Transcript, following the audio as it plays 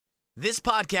This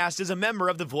podcast is a member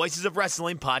of the Voices of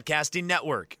Wrestling Podcasting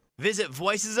Network. Visit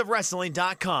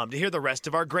voicesofwrestling.com to hear the rest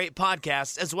of our great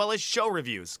podcasts, as well as show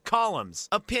reviews, columns,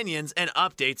 opinions, and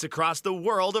updates across the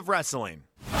world of wrestling.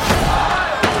 Hit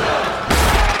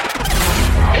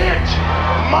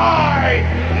my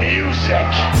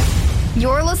music.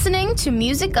 You're listening to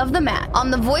Music of the Mat on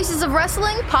the Voices of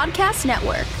Wrestling Podcast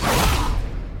Network.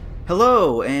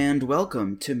 Hello, and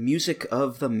welcome to Music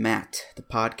of the Mat, the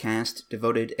podcast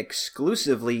devoted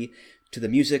exclusively to the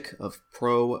music of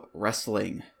pro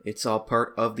wrestling. It's all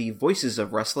part of the Voices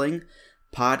of Wrestling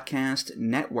Podcast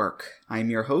Network. I'm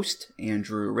your host,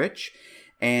 Andrew Rich,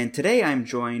 and today I'm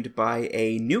joined by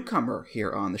a newcomer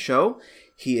here on the show.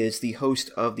 He is the host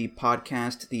of the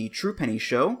podcast The Truepenny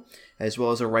Show, as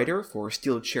well as a writer for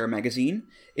Steel Chair Magazine.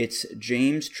 It's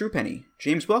James Truepenny.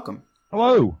 James, welcome.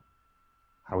 Hello.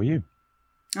 How are you?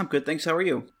 I'm good, thanks. How are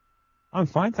you? I'm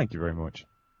fine, thank you very much.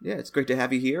 Yeah, it's great to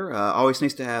have you here. Always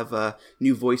nice to have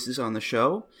new voices on the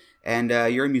show. And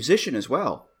you're a musician as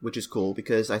well, which is cool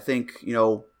because I think,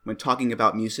 when talking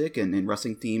about music and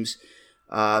wrestling themes,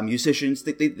 musicians,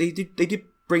 they do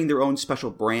bring their own special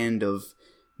brand of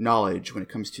knowledge when it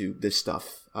comes to this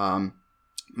stuff.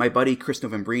 My buddy Chris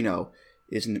Novembrino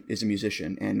is a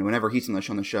musician, and whenever he's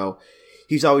on the show,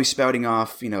 he's always spouting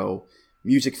off,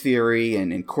 music theory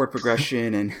and chord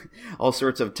progression and all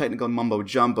sorts of technical mumbo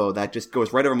jumbo that just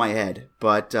goes right over my head.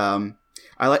 But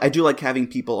I do like having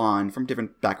people on from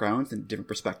different backgrounds and different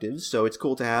perspectives. So it's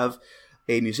cool to have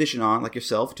a musician on like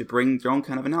yourself to bring their own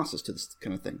kind of analysis to this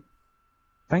kind of thing.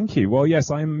 Thank you. Well,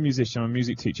 yes, I'm a musician. I'm a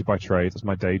music teacher by trade. That's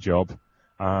my day job.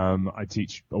 I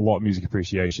teach a lot of music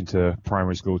appreciation to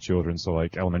primary school children, so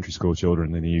like elementary school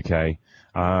children in the UK.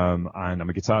 And I'm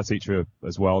a guitar teacher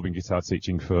as well. I've been guitar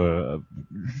teaching for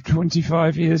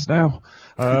 25 years now.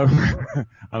 And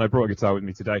I brought a guitar with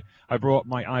me today. I brought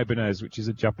my Ibanez, which is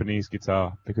a Japanese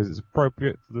guitar, because it's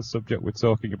appropriate for the subject we're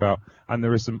talking about. And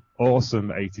there is some awesome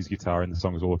 80s guitar in the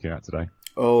songs we're looking at today.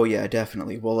 Oh yeah,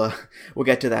 definitely. We'll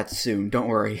get to that soon. Don't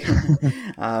worry.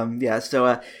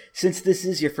 So since this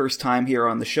is your first time here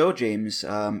on the show, James,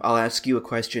 I'll ask you a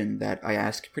question that I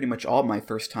ask pretty much all my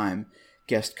first-time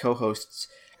guest co-hosts.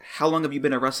 How long have you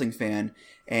been a wrestling fan,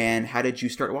 and how did you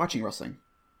start watching wrestling?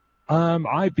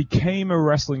 I became a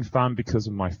wrestling fan because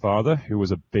of my father, who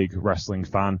was a big wrestling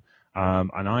fan.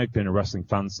 And I've been a wrestling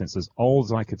fan since as old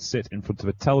as I could sit in front of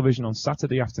a television on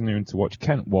Saturday afternoon to watch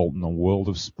Kent Walton on World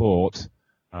of Sport.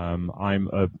 I'm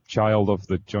a child of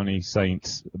the Johnny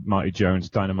Saint, Marty Jones,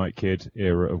 Dynamite Kid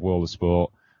era of World of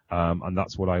Sport, and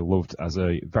that's what I loved as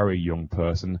a very young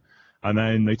person. And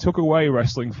then they took away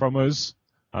wrestling from us,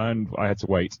 and I had to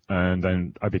wait. And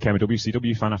then I became a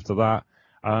WCW fan after that.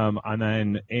 And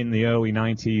then in the early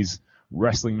 90s,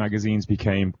 wrestling magazines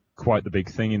became quite the big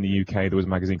thing in the UK. There was a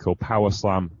magazine called Power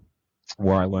Slam,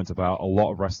 where I learnt about a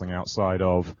lot of wrestling outside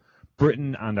of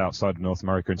Britain and outside of North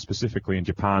America, and specifically in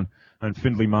Japan. And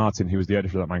Findlay Martin, who was the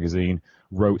editor of that magazine,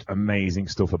 wrote amazing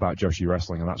stuff about Joshi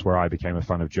wrestling, and that's where I became a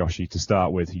fan of Joshi to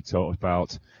start with. He talked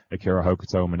about Akira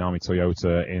Hokuto and Manami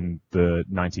Toyota in the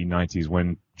 1990s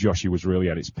when Joshi was really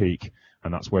at its peak,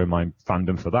 and that's where my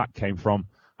fandom for that came from.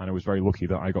 And I was very lucky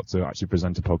that I got to actually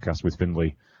present a podcast with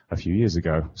Findlay a few years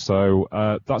ago. So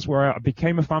that's where I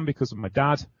became a fan because of my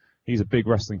dad. He's a big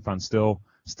wrestling fan still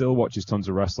watches tons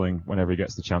of wrestling whenever he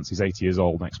gets the chance. He's 80 years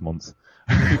old next month.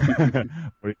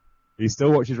 But he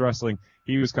still watches wrestling.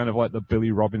 He was kind of like the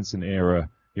Billy Robinson era.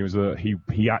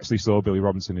 He actually saw Billy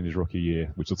Robinson in his rookie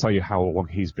year, which will tell you how long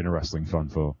he's been a wrestling fan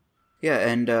for. Yeah,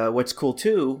 and what's cool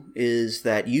too is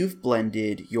that you've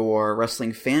blended your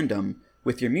wrestling fandom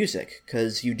with your music,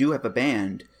 because you do have a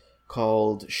band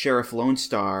called Sheriff Lone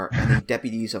Star and the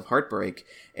Deputies of Heartbreak,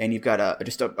 and you've got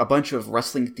just a bunch of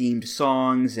wrestling-themed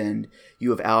songs, and you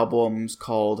have albums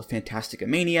called Fantastica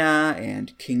Mania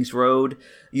and King's Road.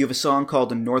 You have a song called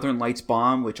The Northern Lights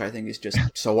Bomb, which I think is just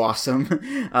so awesome.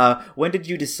 When did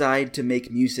you decide to make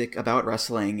music about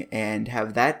wrestling and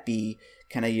have that be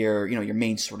kind of your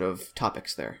main sort of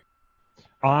topics there?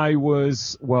 I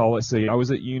was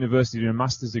at university doing a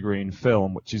master's degree in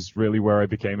film, which is really where I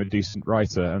became a decent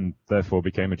writer and therefore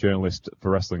became a journalist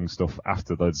for wrestling stuff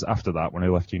after that when I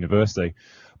left university.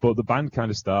 But the band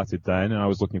kind of started then, and I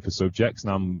was looking for subjects,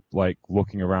 and I'm like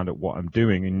looking around at what I'm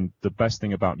doing, and the best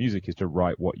thing about music is to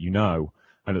write what you know.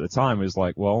 And at the time it was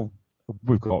like, well,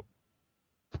 we've got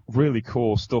really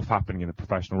cool stuff happening in the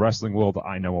professional wrestling world that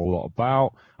I know a lot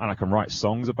about, and I can write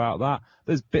songs about that.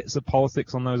 There's bits of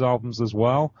politics on those albums as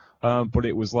well, but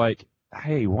it was like,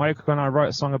 hey, why can't I write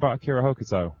a song about Akira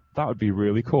Hokuto? That would be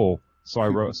really cool. So I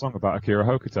wrote a song about Akira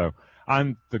Hokuto,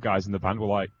 and the guys in the band were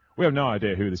like, we have no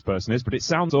idea who this person is, but it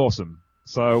sounds awesome,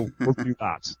 so we'll do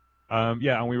that.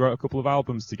 Yeah, and we wrote a couple of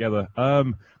albums together.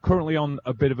 Currently on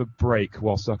a bit of a break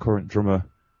whilst our current drummer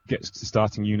gets to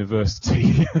starting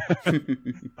university,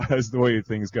 as the way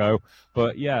things go.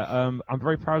 But yeah, I'm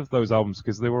very proud of those albums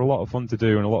because they were a lot of fun to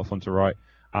do and a lot of fun to write.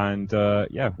 And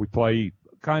yeah, we play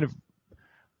kind of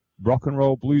rock and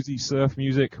roll, bluesy surf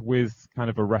music with kind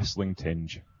of a wrestling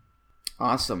tinge.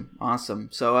 Awesome.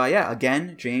 So yeah,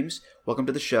 again, James, welcome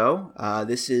to the show.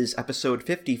 This is episode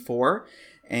 54,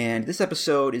 and this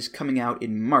episode is coming out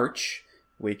in March,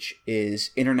 which is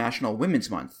International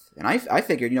Women's Month. And I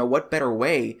figured, what better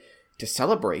way to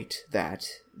celebrate that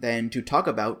than to talk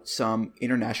about some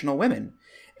international women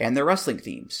and their wrestling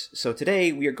themes. So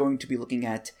today we are going to be looking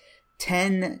at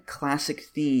 10 classic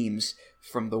themes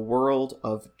from the world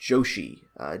of Joshi.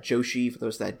 Joshi, for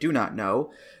those that do not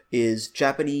know, is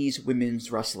Japanese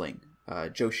women's wrestling.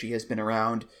 Joshi has been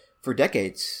around for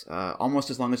decades, almost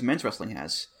as long as men's wrestling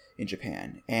has in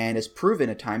Japan, and has proven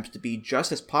at times to be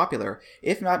just as popular,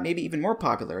 if not maybe even more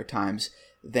popular at times,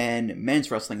 than men's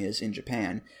wrestling is in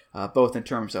Japan, both in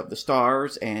terms of the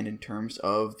stars and in terms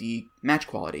of the match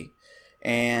quality.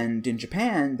 And in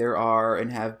Japan, there are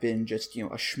and have been just, a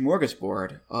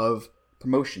smorgasbord of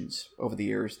promotions over the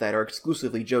years that are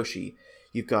exclusively Joshi.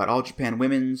 You've got All Japan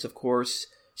Women's, of course,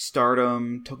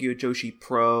 Stardom, Tokyo Joshi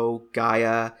Pro,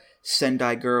 Gaia,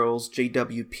 Sendai Girls,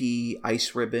 JWP,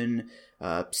 Ice Ribbon,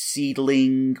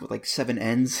 Seedling with like 7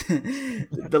 N's.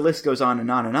 The list goes on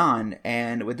and on and on.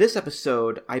 And with this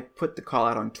episode, I put the call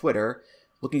out on Twitter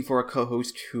looking for a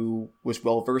co-host who was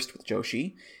well versed with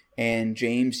Joshi. And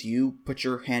James, you put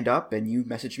your hand up and you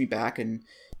messaged me back, and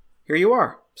here you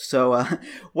are. So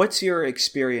what's your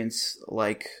experience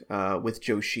like with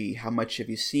Joshi? How much have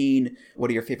you seen? What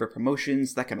are your favorite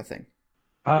promotions? That kind of thing.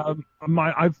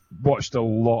 I've watched a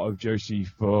lot of Joshi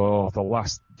for the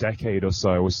last decade or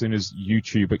so. As soon as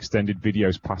YouTube extended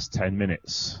videos past 10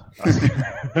 minutes,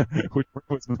 which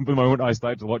was the moment I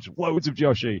started to watch loads of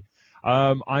Joshi.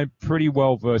 I'm pretty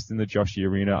well versed in the Joshi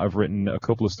arena. I've written a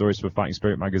couple of stories for Fighting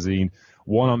Spirit magazine,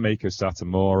 one on Meiko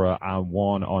Satomura and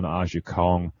one on Aja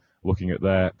Kong, looking at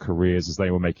their careers as they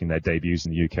were making their debuts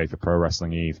in the UK for Pro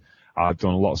Wrestling Eve. I've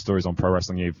done a lot of stories on Pro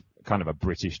Wrestling Eve, kind of a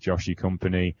British Joshi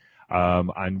company.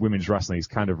 And women's wrestling is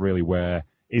kind of really where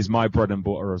is my bread and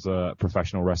butter as a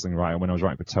professional wrestling writer. When I was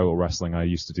writing for Total Wrestling, I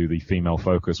used to do the female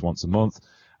focus once a month.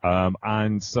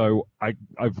 And so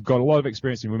I've got a lot of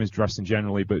experience in women's wrestling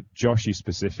generally, but Joshi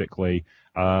specifically.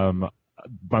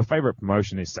 My favorite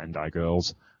promotion is Sendai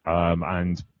Girls.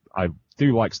 And I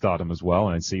do like Stardom as well,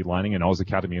 and Seed Lining and Oz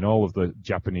Academy and all of the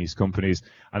Japanese companies.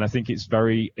 And I think it's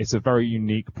a very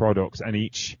unique product, and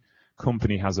each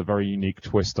company has a very unique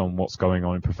twist on what's going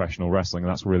on in professional wrestling, and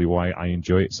that's really why I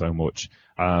enjoy it so much.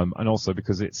 And also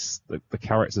because the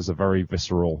characters are very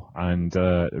visceral and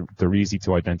they're easy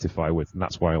to identify with, and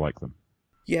that's why I like them.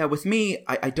 Yeah, with me,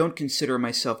 I don't consider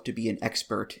myself to be an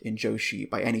expert in Joshi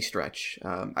by any stretch.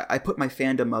 I put my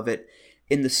fandom of it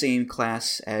in the same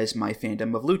class as my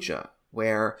fandom of Lucha,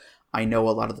 where I know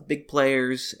a lot of the big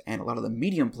players and a lot of the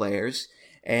medium players,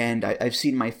 and I've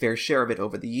seen my fair share of it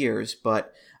over the years,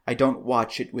 but I don't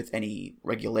watch it with any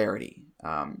regularity.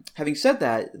 Having said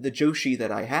that, the Joshi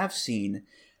that I have seen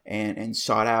and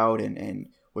sought out and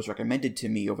was recommended to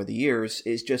me over the years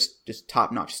is just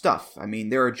top-notch stuff. I mean,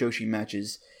 there are Joshi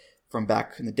matches from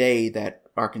back in the day that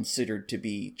are considered to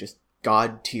be just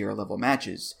god-tier level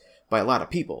matches by a lot of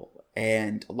people.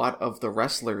 And a lot of the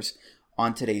wrestlers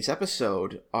on today's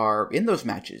episode are in those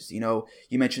matches. You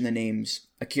mentioned the names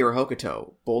Akira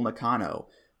Hokuto, Bull Nakano,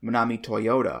 Manami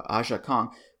Toyota, Aja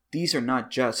Kong. These are not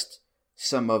just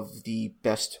some of the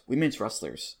best women's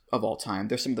wrestlers of all time.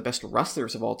 They're some of the best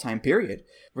wrestlers of all time, period,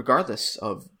 regardless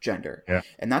of gender. Yeah.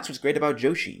 And that's what's great about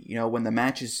Joshi. When the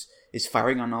match is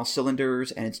firing on all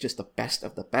cylinders and it's just the best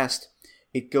of the best,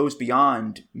 it goes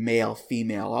beyond male,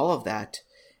 female, all of that.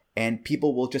 And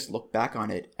people will just look back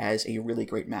on it as a really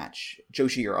great match,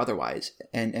 Joshi or otherwise.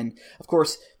 And of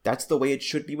course, that's the way it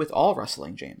should be with all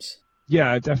wrestling, James.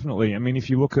 Yeah, definitely. I mean, if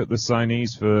you look at the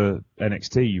signees for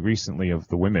NXT recently of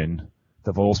the women,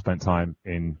 they've all spent time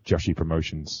in Joshi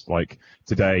promotions. Like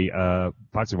today,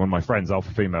 actually one of my friends,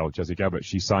 Alpha Female, Jessie Gabbett,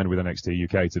 she signed with NXT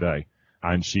UK today,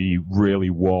 and she really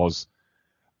was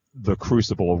the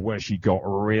crucible of where she got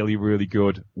really, really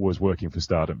good was working for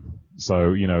Stardom.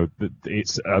 So,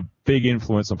 it's a big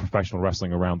influence on professional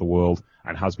wrestling around the world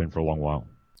and has been for a long while.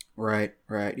 Right,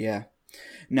 yeah.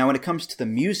 Now, when it comes to the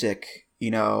music,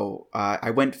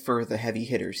 I went for the heavy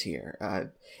hitters here.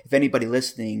 If anybody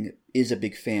listening is a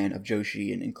big fan of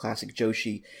Joshi and classic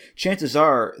Joshi, chances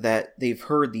are that they've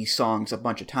heard these songs a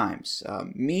bunch of times.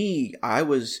 I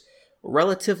was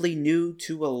relatively new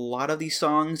to a lot of these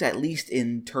songs, at least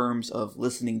in terms of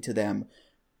listening to them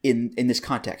in this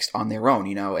context on their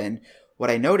own, and what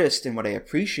I noticed and what I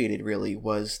appreciated really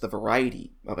was the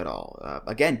variety of it all.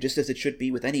 Again, just as it should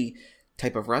be with any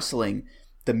type of wrestling,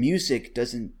 the music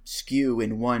doesn't skew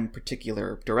in one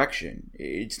particular direction.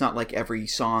 It's not like every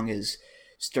song is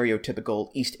stereotypical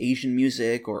East Asian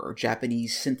music or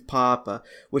Japanese synth pop,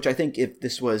 which I think if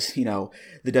this was, the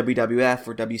WWF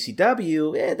or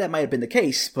WCW, that might have been the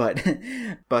case. But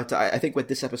I think what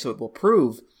this episode will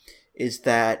prove is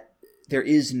that there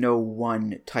is no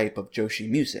one type of Joshi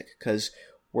music, because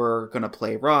we're going to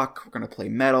play rock, we're going to play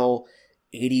metal,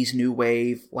 80s new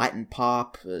wave, Latin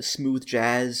pop, smooth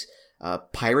jazz,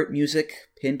 pirate music,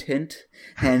 hint, hint.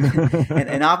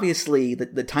 And obviously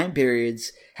the time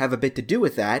periods have a bit to do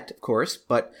with that, of course,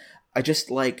 but I just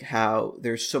like how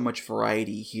there's so much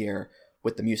variety here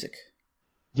with the music.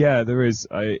 Yeah, there is.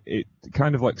 It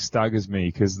kind of like staggers me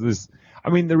because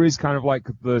there is kind of like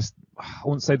I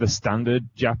wouldn't say the standard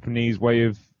Japanese way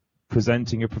of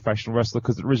presenting a professional wrestler,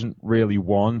 because there isn't really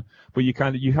one, but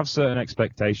you have certain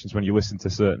expectations when you listen to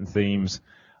certain themes.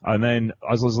 And then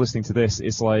as I was listening to this,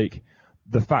 it's like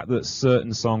the fact that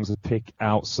certain songs pick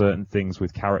out certain things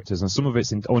with characters, and some of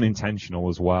it's unintentional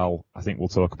as well. I think we'll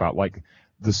talk about, like,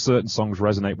 the certain songs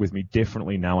resonate with me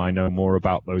differently now I know more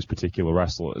about those particular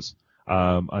wrestlers,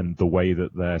 and the way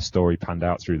that their story panned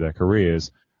out through their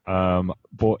careers.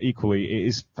 But equally, it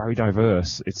is very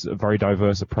diverse. It's a very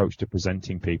diverse approach to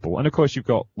presenting people. And of course, you've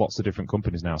got lots of different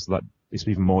companies now, so that it's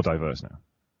even more diverse now.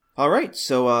 All right,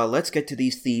 so let's get to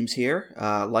these themes here.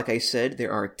 Like I said,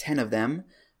 there are 10 of them,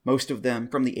 most of them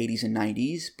from the 80s and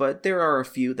 90s, but there are a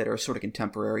few that are sort of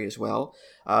contemporary as well.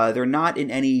 They're not in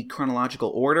any chronological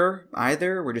order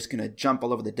either. We're just going to jump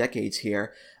all over the decades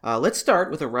here. Let's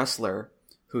start with a wrestler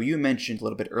who you mentioned a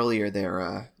little bit earlier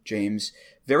there, James.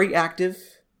 Very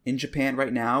active in Japan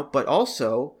right now, but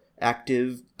also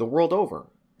active the world over.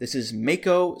 This is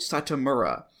Meiko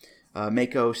Satomura.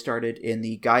 Meiko started in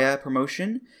the Gaia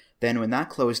promotion. Then when that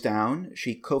closed down,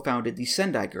 she co-founded the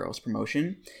Sendai Girls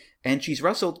promotion, and she's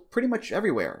wrestled pretty much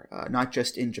everywhere, not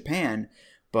just in Japan,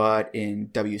 but in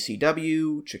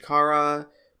WCW, Chikara,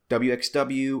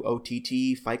 WXW,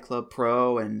 OTT, Fight Club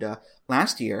Pro, and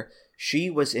last year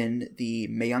she was in the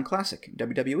Mae Young Classic,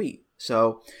 WWE.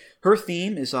 So her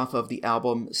theme is off of the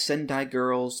album Sendai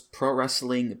Girls Pro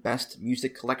Wrestling Best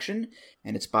Music Collection,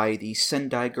 and it's by the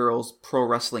Sendai Girls Pro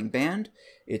Wrestling Band.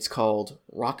 It's called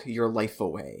Rock Your Life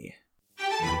Away.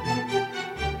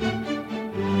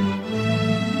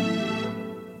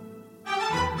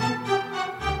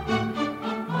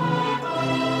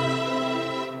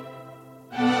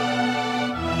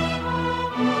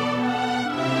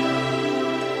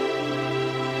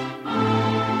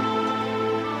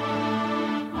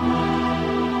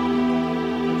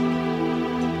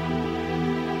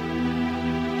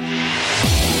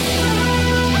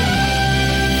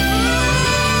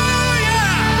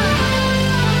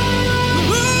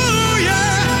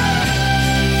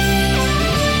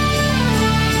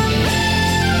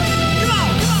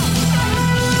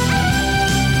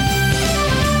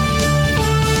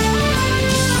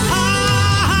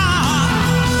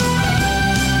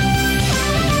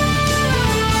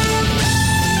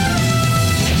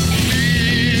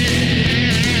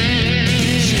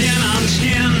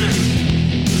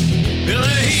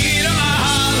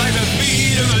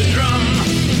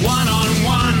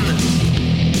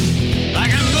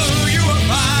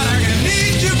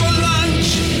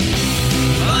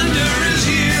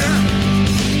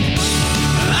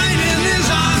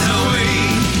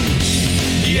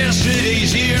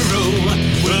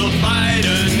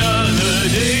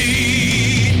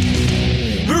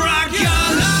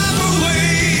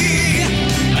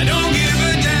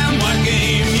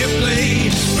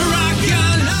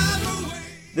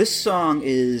 This song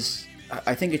is,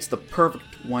 I think it's the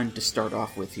perfect one to start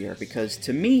off with here, because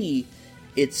to me,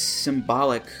 it's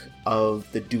symbolic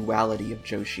of the duality of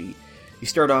Joshi. You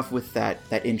start off with that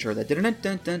intro, this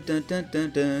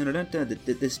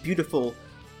beautiful,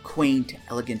 quaint,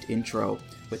 elegant intro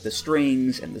with the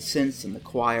strings and the synths and the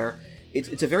choir.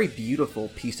 It's a very beautiful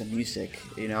piece of music.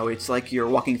 You know, it's like you're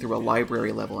walking through a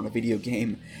library level in a video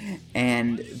game,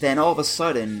 and then all of a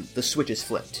sudden the switch is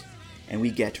flipped. And we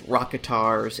get rock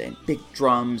guitars and big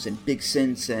drums and big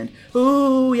synths and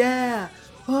oh yeah,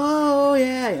 oh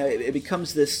yeah. You know, it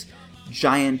becomes this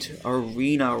giant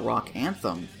arena rock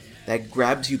anthem that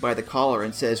grabs you by the collar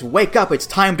and says, "Wake up! It's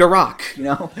time to rock!" You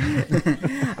know.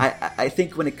 I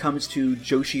think when it comes to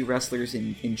Joshi wrestlers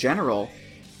in general,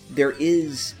 there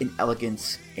is an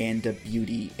elegance and a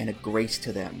beauty and a grace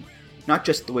to them. not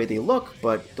just the way they look,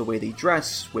 but the way they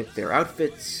dress with their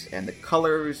outfits and the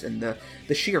colors and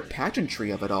the sheer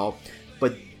pageantry of it all.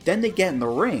 But then they get in the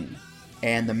ring,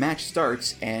 and the match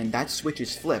starts, and that switch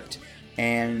is flipped.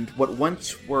 And what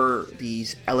once were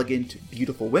these elegant,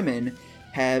 beautiful women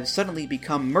have suddenly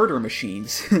become murder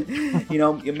machines. You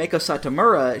know, Meiko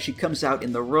Satomura, she comes out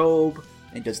in the robe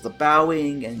and does the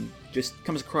bowing and just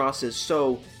comes across as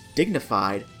so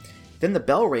dignified. Then the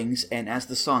bell rings, and as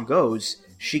the song goes,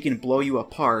 she can blow you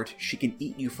apart, she can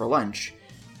eat you for lunch,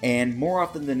 and more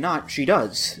often than not, she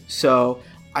does. So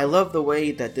I love the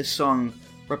way that this song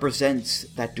represents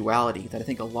that duality that I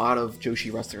think a lot of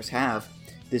Joshi wrestlers have.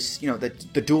 This, you know, the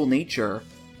dual nature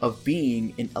of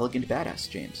being an elegant badass,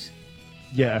 James.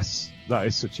 Yes, that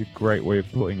is such a great way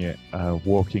of putting it.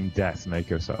 Walking Death,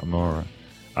 Meiko Satomura.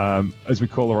 As we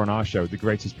call her on our show, the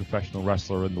greatest professional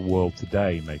wrestler in the world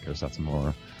today, Meiko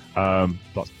Satomura.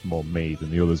 That's more me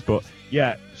than the others. But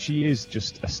yeah, she is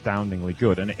just astoundingly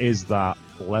good. And it is that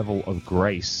level of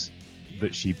grace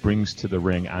that she brings to the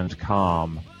ring and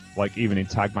calm. Like, even in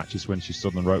tag matches when she's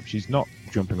stood on the rope, she's not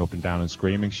jumping up and down and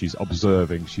screaming. She's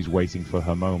observing, she's waiting for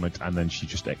her moment, and then she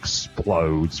just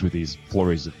explodes with these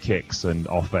flurries of kicks and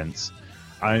offense.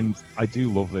 And I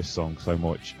do love this song so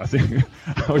much. I think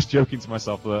I was joking to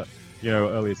myself that, you know,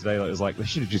 earlier today, that it was like, they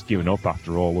should have just given up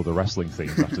after all other wrestling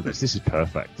themes after this. This is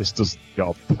perfect. This does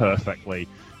job perfectly.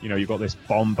 You know, you've got this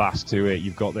bombast to it.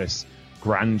 You've got this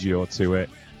grandeur to it.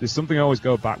 There's something I always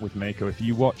go back with Meiko. If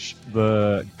you watch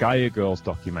the Gaia Girls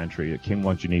documentary that Kim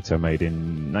Longinito made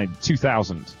in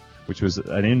 2000, which was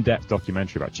an in-depth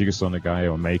documentary about Chigusa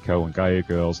Nagayo and Meiko and Gaia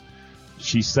Girls,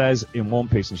 she says in one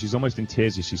piece, and she's almost in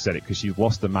tears as she said it, because she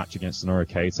lost the match against Sonora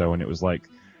Kato, and it was like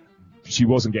she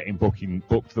wasn't getting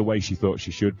booked the way she thought she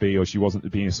should be, or she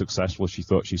wasn't being as successful as she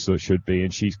thought she should be.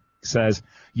 And she says,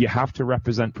 you have to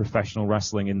represent professional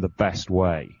wrestling in the best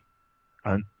way.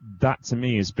 And that, to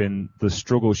me, has been the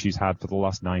struggle she's had for the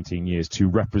last 19 years, to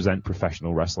represent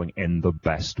professional wrestling in the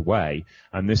best way.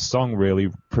 And this song really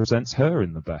presents her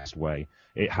in the best way.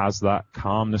 It has that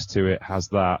calmness to it, has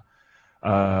that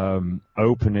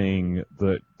opening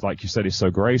that, like you said, is so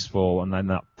graceful, and then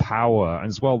that power. And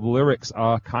as well, the lyrics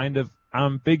are kind of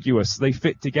ambiguous. They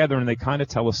fit together and they kind of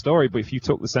tell a story, but if you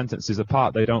took the sentences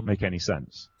apart, they don't make any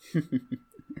sense.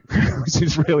 Which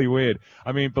is really weird.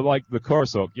 I mean, but like the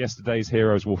chorus hook, yesterday's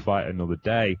heroes will fight another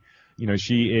day. You know,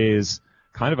 she is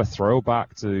kind of a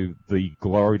throwback to the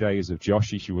glory days of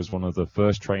Joshi. She was one of the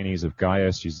first trainees of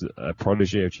Gaia. She's a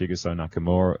protege of Chigusa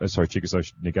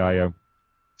Nagayo.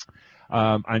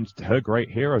 And her great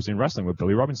heroes in wrestling were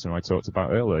Billy Robinson, who I talked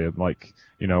about earlier. Like,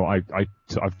 you know,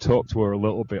 I've talked to her a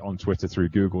little bit on Twitter through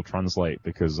Google Translate,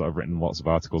 because I've written lots of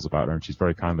articles about her, and she's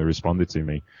very kindly responded to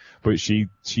me. But she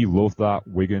loved that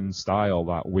Wigan style,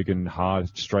 that Wigan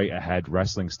hard, straight ahead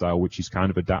wrestling style, which she's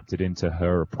kind of adapted into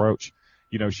her approach.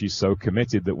 You know, she's so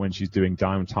committed that when she's doing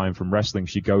downtime from wrestling,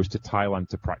 she goes to Thailand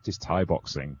to practice Thai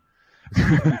boxing.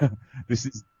 This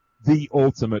is the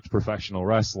ultimate professional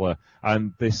wrestler,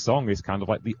 and this song is kind of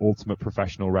like the ultimate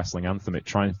professional wrestling anthem. It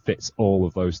tries and fits all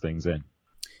of those things in.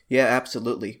 Yeah,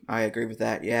 absolutely. I agree with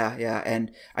that. Yeah.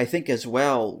 And I think as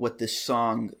well, what this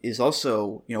song is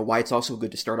also, you know, why it's also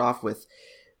good to start off with,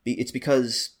 it's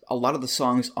because a lot of the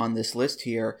songs on this list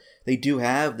here, they do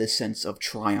have this sense of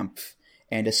triumph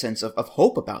and a sense of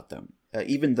hope about them.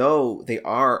 Even though they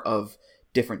are of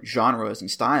different genres and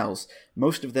styles,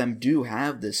 most of them do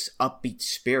have this upbeat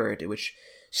spirit, which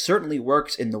certainly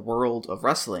works in the world of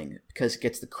wrestling because it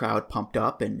gets the crowd pumped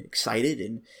up and excited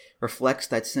and reflects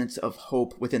that sense of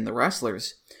hope within the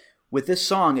wrestlers. With this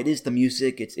song, it is the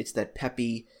music, it's that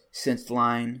peppy synth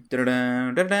line, and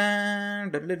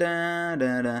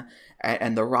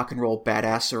the rock and roll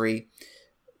badassery.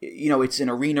 You know, it's an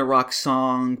arena rock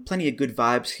song, plenty of good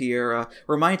vibes here.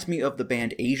 Reminds me of the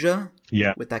band Asia.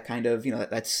 Yeah. With that kind of, you know,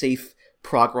 that safe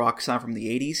prog rock sound from the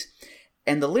 80s.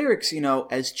 And the lyrics, you know,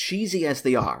 as cheesy as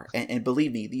they are, and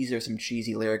believe me, these are some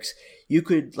cheesy lyrics. You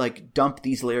could, like, dump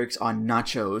these lyrics on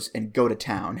nachos and go to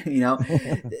town, you know?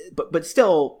 but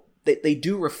still, they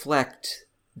do reflect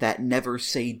that never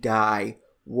say die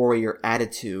warrior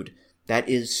attitude that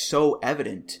is so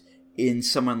evident in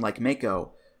someone like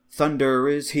Meiko. Thunder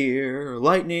is here,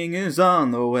 lightning is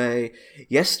on the way.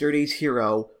 Yesterday's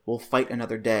hero will fight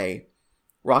another day.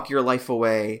 Rock your life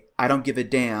away. I don't give a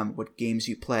damn what games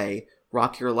you play.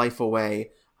 Rock your life away.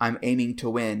 I'm aiming to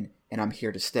win, and I'm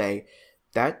here to stay.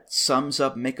 That sums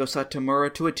up Meiko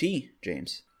Satomura to a T,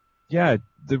 James. Yeah,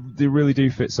 they really do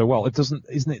fit so well. Isn't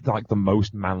it like the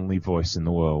most manly voice in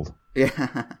the world? Yeah,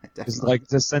 definitely. There's like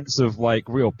the sense of like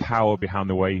real power behind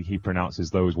the way he pronounces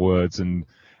those words, and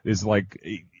there's like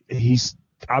he's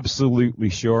absolutely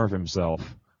sure of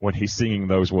himself when he's singing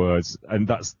those words, and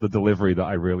that's the delivery that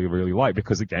I really, really like,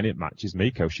 because again, it matches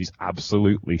Miko. She's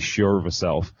absolutely sure of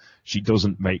herself. She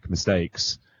doesn't make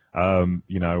mistakes. One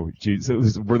of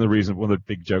the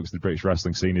big jokes of the British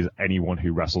wrestling scene is anyone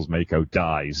who wrestles Mako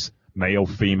dies. Male,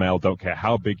 female, don't care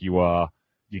how big you are,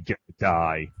 you get to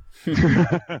die.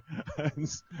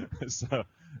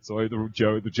 So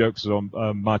the jokes on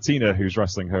Martina, who's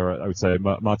wrestling her, I would say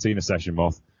Martina Session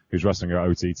Moth, who's wrestling her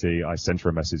OTT. I sent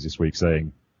her a message this week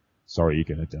saying, sorry, you're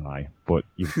going to die, but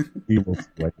you will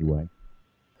anyway.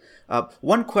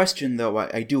 One question, though,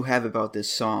 I do have about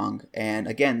this song, and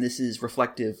again, this is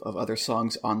reflective of other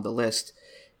songs on the list,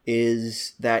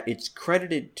 is that it's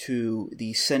credited to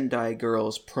the Sendai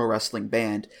Girls Pro Wrestling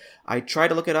Band. I tried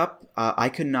to look it up. I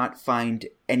could not find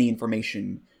any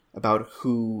information about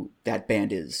who that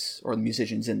band is or the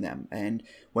musicians in them. And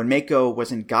when Mako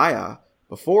was in Gaia,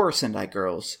 before Sendai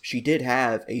Girls, she did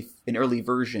have an early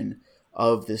version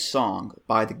of this song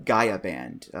by the Gaia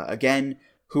band. Again,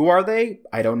 who are they?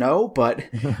 I don't know, but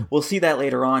we'll see that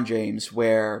later on, James,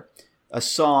 where a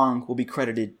song will be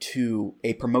credited to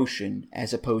a promotion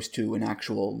as opposed to an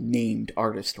actual named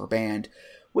artist or band,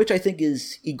 which I think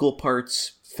is equal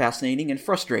parts fascinating and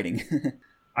frustrating.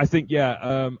 I think,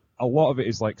 a lot of it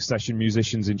is like session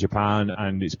musicians in Japan,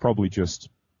 and it's probably just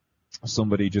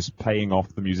somebody just paying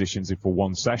off the musicians for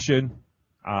one session,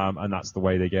 and that's the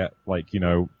way they get,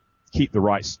 keep the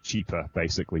rights cheaper,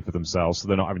 basically, for themselves, so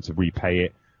they're not having to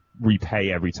repay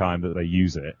every time that they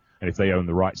use it, and if they own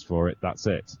the rights for it, that's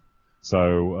it.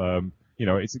 So,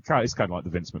 it's kind of like the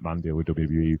Vince McMahon deal with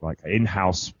WWE, like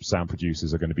in-house sound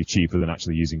producers are going to be cheaper than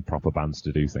actually using proper bands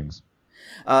to do things.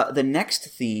 The next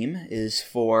theme is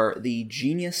for the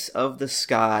Genius of the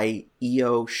Sky,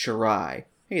 Io Shirai.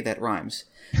 Hey, that rhymes.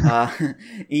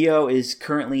 Io is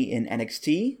currently in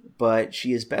NXT, but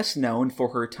she is best known for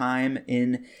her time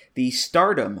in the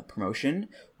Stardom promotion,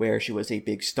 where she was a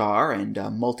big star and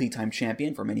a multi-time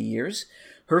champion for many years.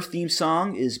 Her theme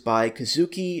song is by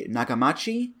Kazuki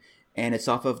Nakamachi, and it's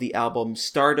off of the album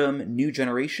Stardom New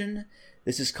Generation.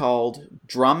 This is called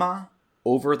Drama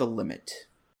Over the Limit.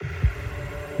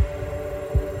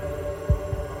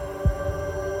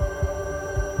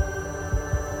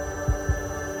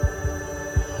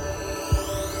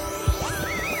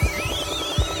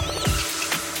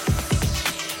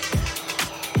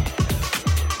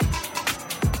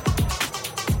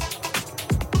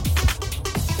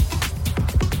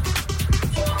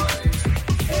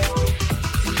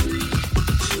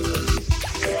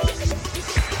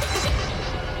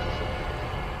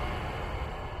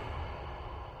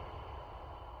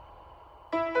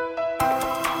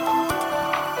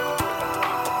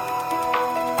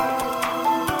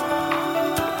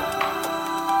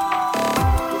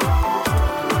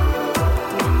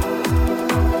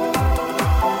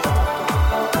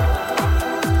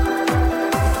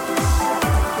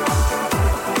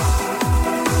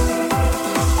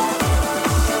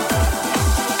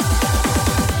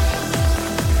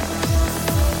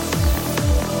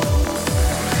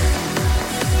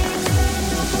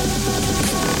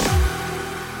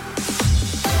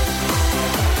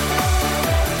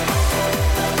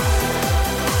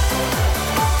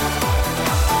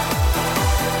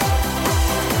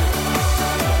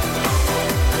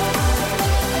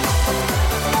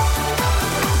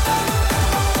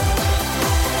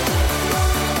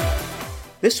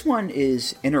 This one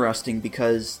is interesting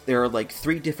because there are like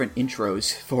 3 different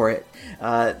intros for it.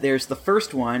 There's the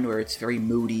first one where it's very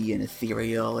moody and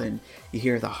ethereal and you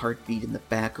hear the heartbeat in the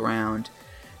background.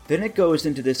 Then it goes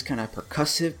into this kind of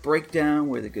percussive breakdown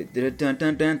where the good dun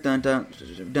dun dun dun dun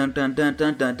dun dun dun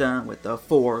dun dun dun with the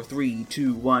 4, 3,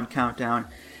 2, 1 countdown.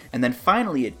 And then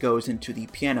finally it goes into the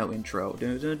piano intro.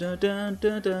 Dun dun dun dun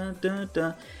dun dun dun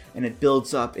dun, and it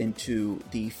builds up into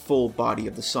the full body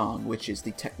of the song, which is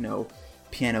the techno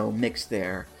piano mix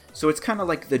there. So it's kind of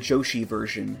like the Joshi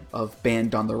version of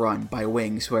Band on the Run by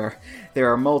Wings, where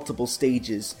there are multiple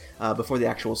stages before the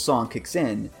actual song kicks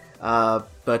in.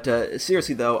 But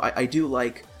seriously though, I do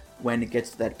like when it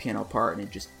gets to that piano part and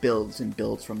it just builds and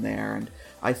builds from there, and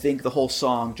I think the whole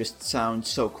song just sounds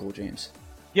so cool, James.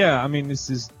 Yeah, I mean, this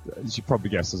is, as you probably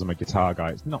guessed, as I'm a guitar guy,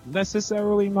 it's not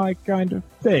necessarily my kind of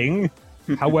thing.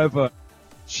 However,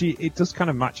 it does kind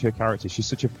of match her character. She's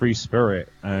such a free spirit,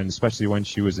 and especially when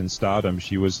she was in Stardom,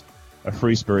 she was a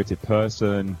free-spirited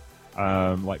person.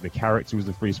 Like the character was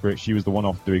the free spirit. She was the one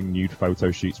off doing nude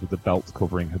photo shoots with the belt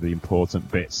covering her the important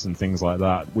bits and things like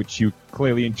that, which you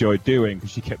clearly enjoyed doing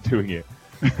because she kept doing it.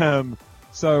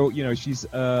 So, you know, she's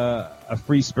a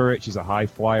free spirit. She's a high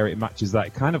flyer. It matches that.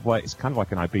 It's kind of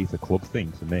like an Ibiza club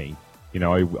thing for me.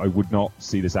 I would not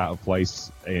see this out of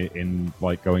place in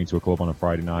like going to a club on a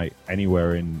Friday night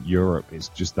anywhere in Europe. It's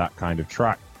just that kind of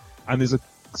track, and there's a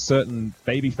certain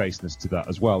babyfaceness to that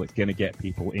as well. It's going to get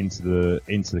people into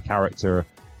the character.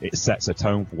 It sets a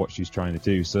tone for what she's trying to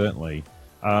do, certainly.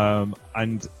 I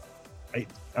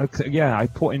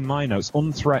put in my notes,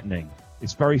 unthreatening.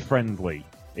 It's very friendly.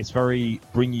 It's very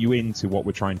bring you into what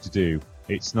we're trying to do.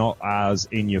 It's not as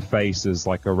in your face as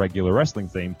like a regular wrestling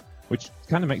theme, which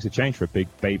kind of makes a change for a big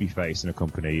baby face in a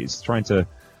company. It's trying to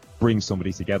bring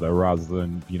somebody together rather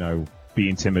than, be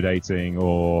intimidating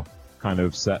or kind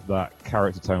of set that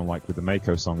character tone like with the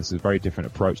Mako song. This is a very different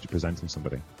approach to presenting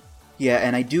somebody. Yeah,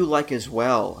 and I do like as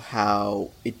well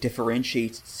how it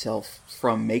differentiates itself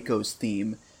from Mako's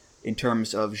theme in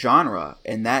terms of genre,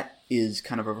 and that is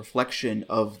kind of a reflection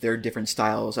of their different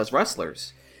styles as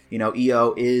wrestlers.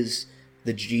 Io is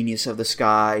the genius of the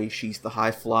sky, she's the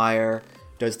high flyer,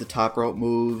 does the top rope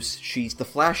moves, she's the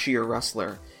flashier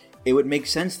wrestler. It would make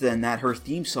sense then that her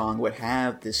theme song would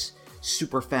have this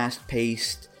super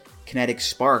fast-paced, kinetic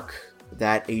spark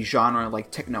that a genre like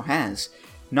techno has.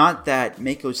 Not that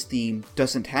Mako's theme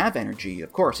doesn't have energy,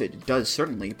 of course it does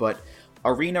certainly, but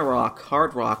arena rock,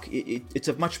 hard rock, it's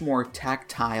a much more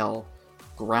tactile,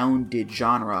 grounded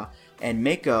genre, and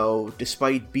Mako,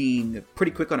 despite being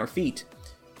pretty quick on her feet,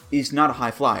 is not a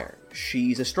high flyer.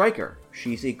 She's a striker.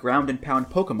 She's a ground and pound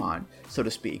Pokemon, so to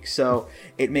speak. So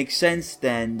it makes sense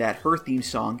then that her theme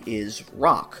song is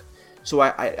rock. So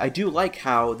I do like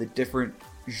how the different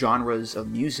genres of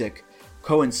music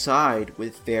coincide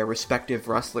with their respective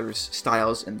wrestlers'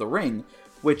 styles in the ring,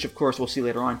 which of course we'll see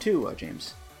later on too,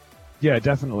 James. Yeah,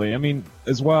 definitely. I mean,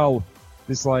 as well,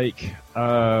 there's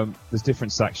there's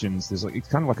different sections. It's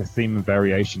kind of like a theme and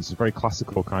variations. It's a very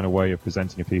classical kind of way of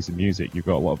presenting a piece of music. You've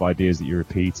got a lot of ideas that you're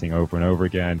repeating over and over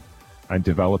again and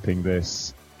developing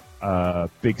this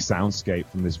big soundscape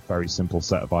from this very simple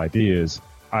set of ideas.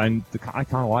 And I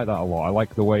kind of like that a lot. I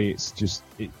like the way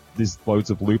there's loads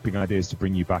of looping ideas to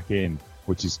bring you back in,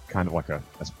 which is kind of like a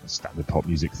standard pop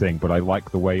music thing. But I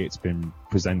like the way it's been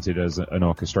presented as an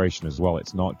orchestration as well.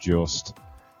 It's not just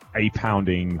a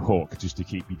pounding hook just to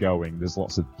keep you going. There's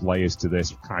lots of layers to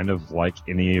this, kind of like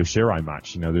in the Io Shirai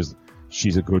match.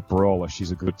 She's a good brawler,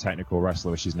 she's a good technical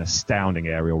wrestler, she's an astounding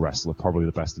aerial wrestler, probably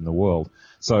the best in the world.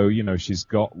 So, she's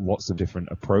got lots of different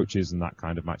approaches, and that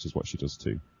kind of match is what she does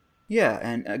too. Yeah,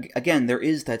 and again, there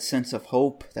is that sense of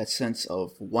hope, that sense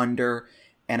of wonder,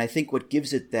 and I think what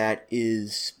gives it that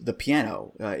is the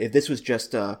piano. If this was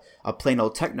just a plain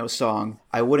old techno song,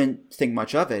 I wouldn't think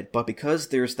much of it, but because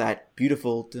there's that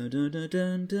beautiful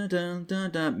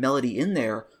melody in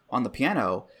there on the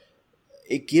piano,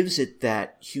 it gives it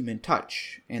that human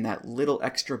touch and that little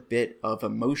extra bit of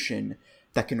emotion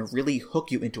that can really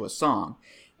hook you into a song.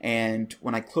 And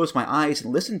when I close my eyes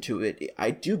and listen to it,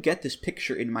 I do get this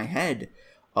picture in my head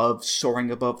of soaring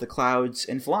above the clouds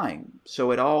and flying.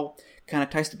 So it all kind of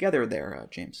ties together there,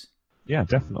 James. Yeah,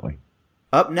 definitely.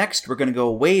 Up next, we're going to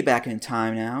go way back in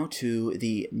time now to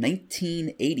the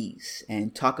 1980s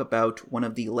and talk about one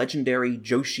of the legendary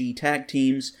Joshi tag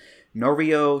teams,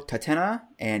 Norio Tatena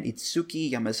and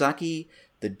Itsuki Yamazaki,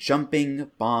 the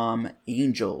Jumping Bomb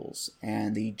Angels.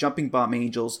 And the Jumping Bomb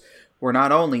Angels were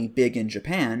not only big in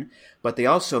Japan, but they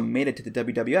also made it to the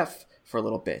WWF for a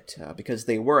little bit, because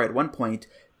they were at one point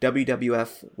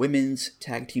WWF Women's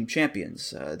Tag Team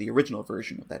Champions, the original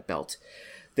version of that belt.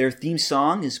 Their theme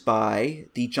song is by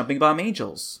the Jumping Bomb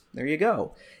Angels. There you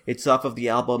go. It's off of the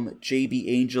album JB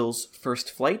Angels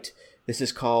First Flight. This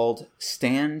is called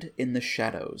Stand in the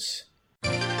Shadows.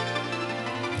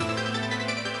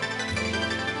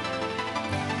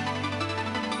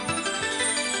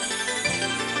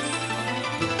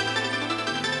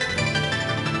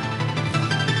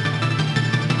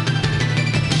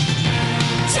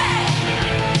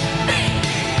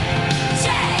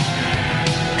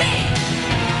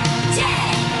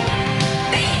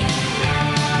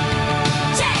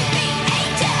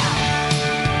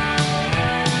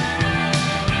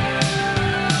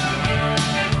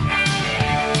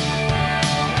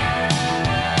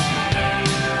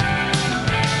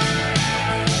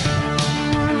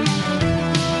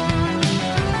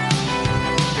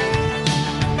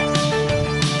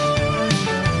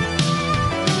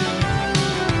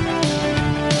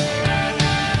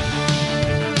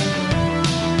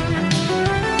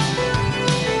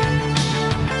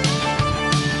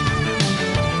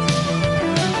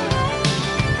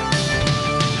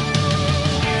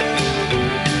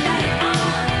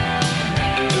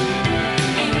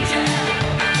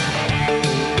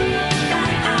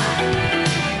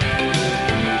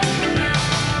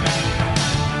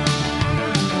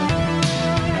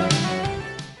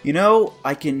 You know,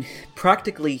 I can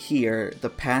practically hear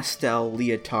the pastel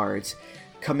leotards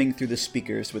coming through the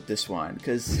speakers with this one,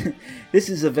 because this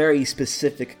is a very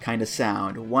specific kind of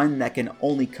sound, one that can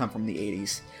only come from the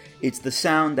 80s. It's the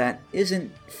sound that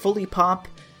isn't fully pop,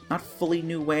 not fully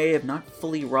new wave, not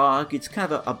fully rock. It's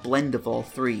kind of a blend of all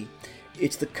three.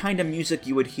 It's the kind of music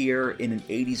you would hear in an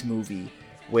 80s movie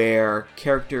where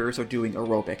characters are doing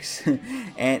aerobics.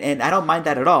 and I don't mind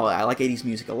that at all. I like 80s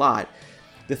music a lot.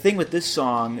 The thing with this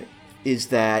song is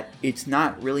that it's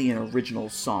not really an original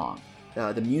song.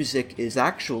 The music is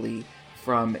actually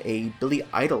from a Billy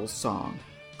Idol song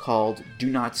called Do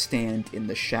Not Stand in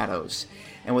the Shadows.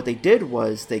 And what they did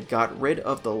was they got rid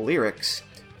of the lyrics,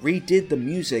 redid the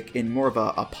music in more of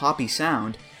a poppy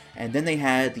sound, and then they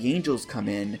had the Angels come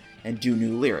in and do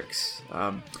new lyrics.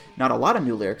 Not a lot of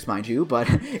new lyrics, mind you, but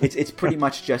it's pretty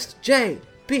much just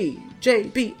J-B,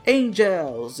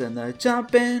 Angels, and the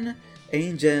Jumpin'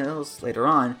 Angels later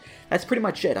on. That's pretty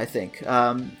much it, I think.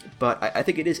 But I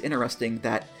think it is interesting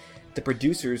that the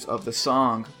producers of the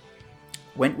song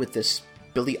went with this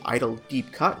Billy Idol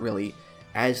deep cut, really,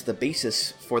 as the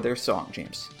basis for their song,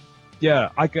 James.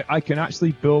 Yeah, I can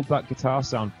actually build that guitar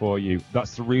sound for you.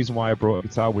 That's the reason why I brought a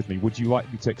guitar with me. Would you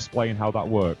like me to explain how that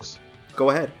works? Go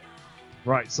ahead.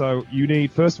 Right, so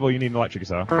first of all, you need an electric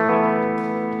guitar.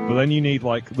 But then you need,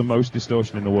 like, the most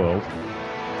distortion in the world.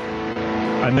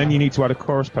 And then you need to add a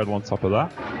chorus pedal on top of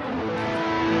that.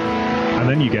 And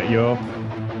then you get your...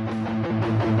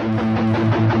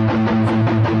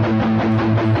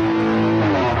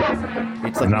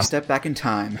 It's like you step back in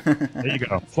time. There you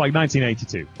go. It's like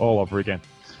 1982, all over again.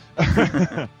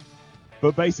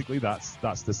 But basically, that's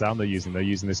the sound they're using. They're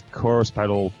using this chorus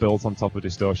pedal built on top of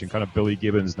distortion, kind of Billy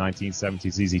Gibbons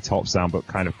 1970s ZZ Top sound, but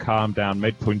kind of calmed down,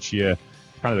 made punchier,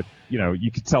 kind of,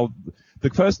 you could tell the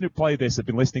person who played this had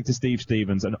been listening to Steve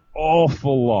Stevens an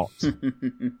awful lot.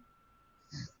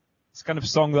 It's kind of a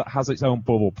song that has its own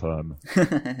bubble perm.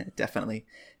 Definitely.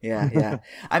 Yeah.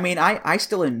 I mean, I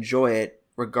still enjoy it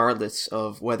regardless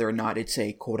of whether or not it's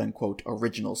a quote-unquote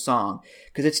original song,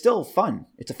 because it's still fun.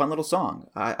 It's a fun little song.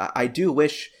 I do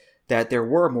wish that there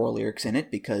were more lyrics in it,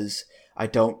 because I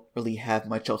don't really have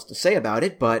much else to say about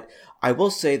it, but I will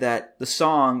say that the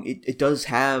song, it does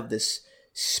have this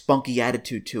spunky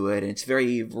attitude to it, and it's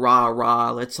very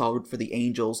rah-rah, let's all root for the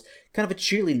Angels, kind of a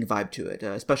cheerleading vibe to it,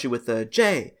 especially with the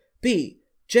J-B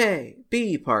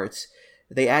parts.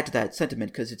 They add to that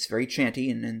sentiment because it's very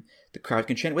chanty, and the crowd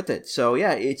can chant with it. So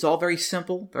yeah, it's all very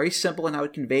simple in how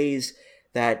it conveys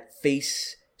that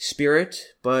face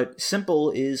spirit, but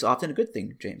simple is often a good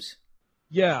thing, James.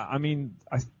 Yeah, I mean,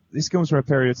 this comes from a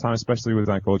period of time, especially with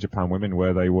like All Japan Women,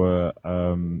 where they were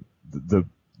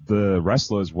the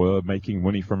wrestlers were making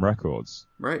money from records.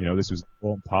 Right. This was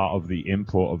all part of the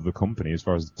import of the company as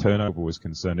far as the turnover was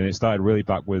concerned, and it started really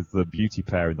back with the beauty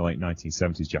pair in the late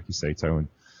 1970s, Jackie Sato and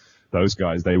those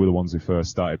guys. They were the ones who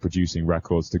first started producing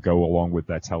records to go along with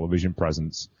their television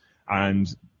presence. And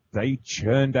they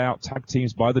churned out tag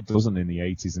teams by the dozen in the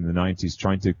 80s and the 90s,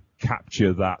 trying to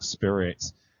capture that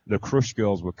spirit. The Crush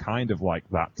Girls were kind of like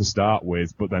that to start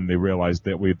with, but then they realized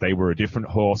that they were a different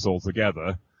horse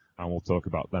altogether, and we'll talk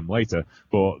about them later.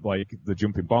 But like the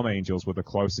Jumping Bomb Angels were the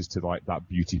closest to like that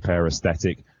beauty pair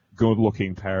aesthetic,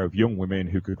 good-looking pair of young women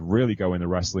who could really go in the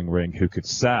wrestling ring, who could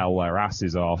sell their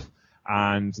asses off.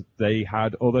 And they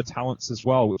had other talents as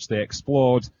well, which they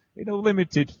explored in a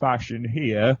limited fashion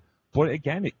here. But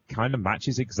again, it kind of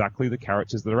matches exactly the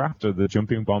characters that are after. The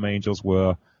Jumping Bomb Angels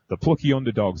were the plucky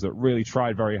underdogs that really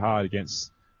tried very hard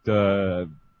against the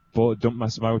Dump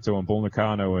Masamoto and Bull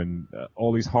Nakano and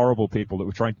all these horrible people that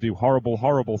were trying to do horrible,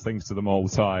 horrible things to them all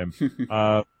the time.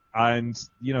 And,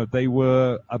 they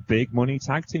were a big money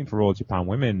tag team for All Japan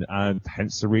Women, and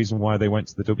hence the reason why they went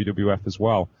to the WWF as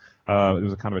well. It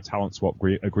was a kind of a talent swap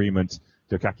agreement.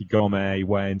 Dokaki Gome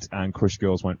went, and Crush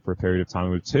Girls went for a period of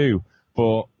time with two.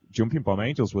 But Jumping Bomb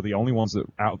Angels were the only ones that,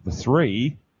 out of the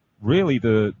three, really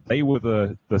they were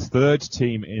the third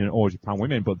team in All Japan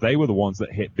Women, but they were the ones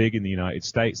that hit big in the United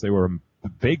States. They were a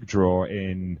big draw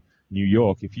in New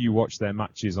York. If you watch their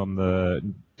matches on the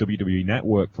WWE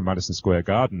Network from Madison Square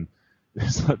Garden,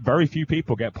 very few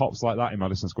people get pops like that in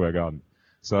Madison Square Garden.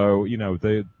 So,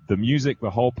 the music, the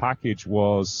whole package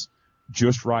was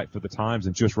just right for the times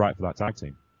and just right for that tag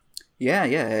team. Yeah.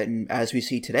 And as we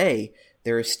see today,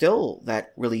 there is still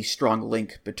that really strong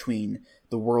link between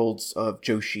the worlds of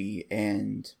Joshi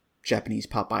and Japanese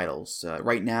pop idols.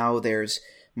 Right now, there's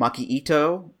Maki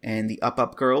Ito and the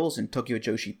Up Girls in Tokyo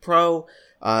Joshi Pro.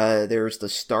 There's the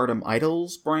Stardom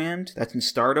Idols brand that's in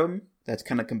Stardom. That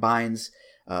kind of combines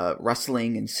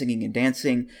wrestling and singing and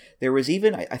dancing. There was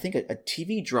even, I think, a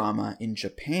TV drama in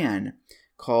Japan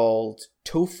called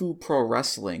Tofu Pro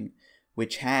Wrestling,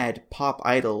 which had pop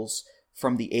idols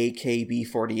from the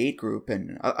AKB48 group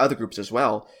and other groups as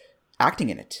well acting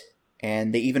in it.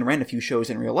 And they even ran a few shows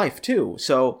in real life too.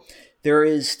 So there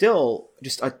is still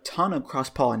just a ton of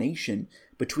cross-pollination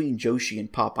between Joshi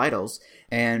and pop idols.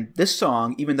 And this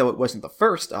song, even though it wasn't the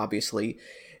first, obviously,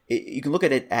 you can look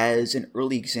at it as an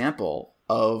early example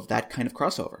of that kind of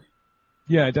crossover.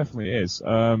 Yeah, it definitely is.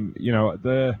 I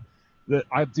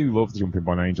do love the Jumping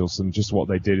Born Angels, and just what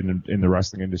they did in the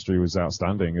wrestling industry was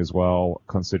outstanding as well,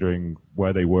 considering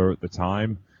where they were at the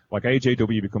time. Like,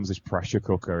 AJW becomes this pressure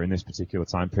cooker in this particular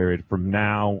time period from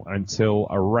now until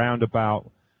around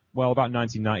about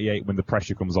 1998, when the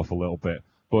pressure comes off a little bit.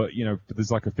 But,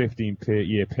 there's like a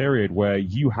 15-year period where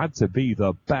you had to be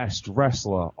the best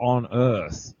wrestler on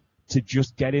earth to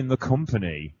just get in the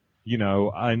company.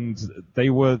 And they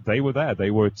were there.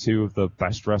 They were two of the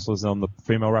best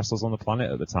female wrestlers on the planet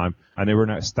at the time, and they were an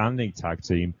outstanding tag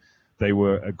team. They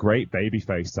were a great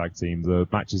babyface tag team. The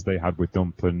matches they had with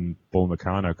Dump and Bull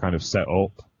Nakano kind of set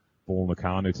up Bull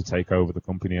Nakano to take over the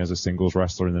company as a singles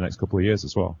wrestler in the next couple of years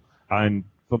as well. And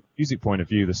from a music point of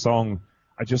view, the song,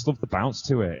 I just love the bounce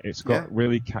to it. It's got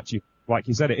really catchy. Like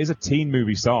you said, it is a teen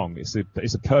movie song. It's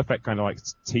a perfect kind of like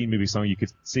teen movie song. You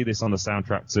could see this on the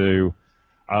soundtrack to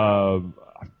I've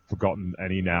forgotten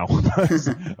any now.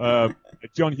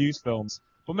 John Hughes films.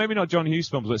 But maybe not John Hughes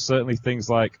films, but certainly things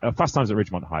like Fast Times at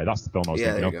Ridgemont High. That's the film I was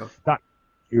thinking of. Go. That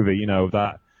movie,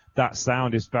 that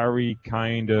sound is very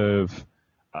kind of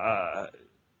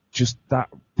just that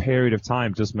period of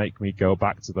time does make me go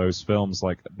back to those films,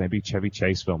 like maybe Chevy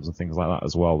Chase films and things like that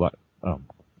as well. That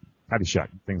Caddyshack,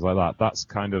 things like that. That's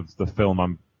kind of the film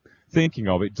I'm thinking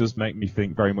of. It does make me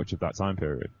think very much of that time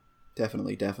period.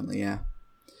 Definitely, yeah.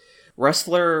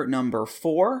 Wrestler number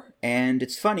 4, and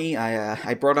it's funny,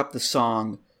 I brought up the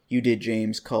song you did,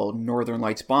 James, called Northern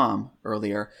Lights Bomb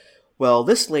earlier. Well,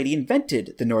 this lady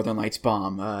invented the Northern Lights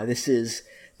Bomb. This is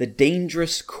the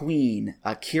Dangerous Queen,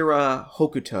 Akira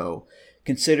Hokuto,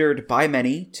 considered by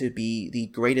many to be the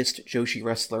greatest Joshi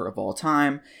wrestler of all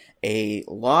time, a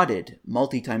lauded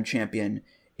multi-time champion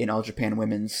in All Japan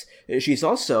Women's. She's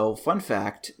also, fun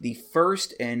fact, the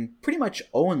first and pretty much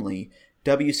only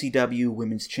WCW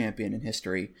Women's Champion in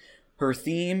history. Her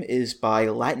theme is by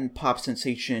Latin pop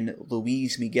sensation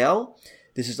Luis Miguel.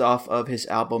 This is off of his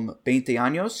album 20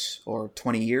 Años, or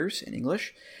 20 Years in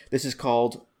English. This is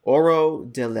called Oro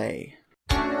de Ley.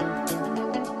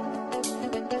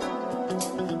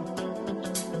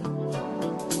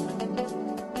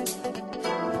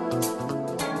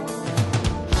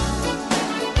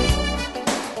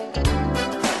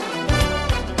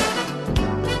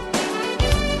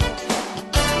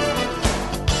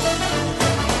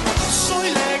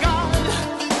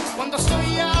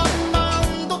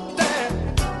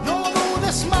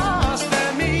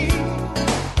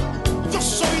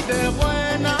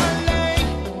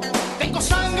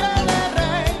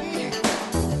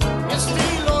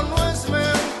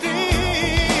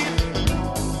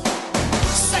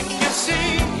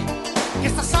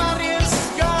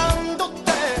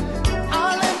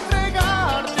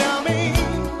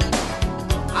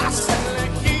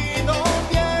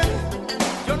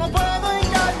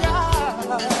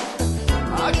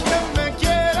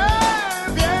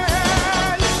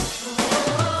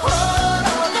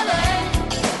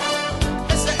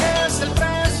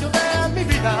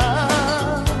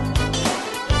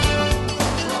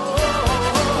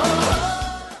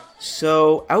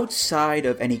 So, outside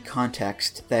of any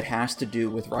context that has to do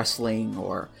with wrestling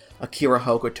or Akira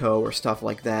Hokuto or stuff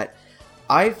like that,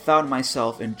 I've found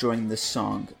myself enjoying this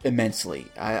song immensely.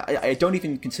 I don't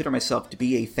even consider myself to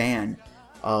be a fan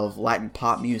of Latin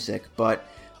pop music, but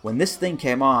when this thing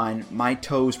came on, my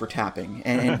toes were tapping.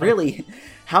 And really,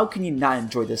 how can you not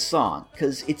enjoy this song?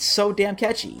 Because it's so damn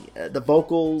catchy. The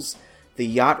vocals, the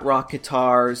yacht rock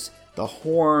guitars, the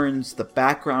horns, the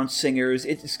background singers,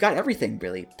 it's got everything,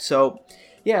 really. So,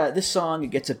 yeah, this song,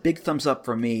 it gets a big thumbs up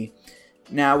from me.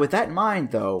 Now, with that in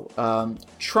mind, though,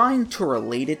 trying to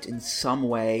relate it in some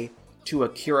way to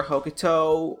Akira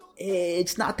Hokuto,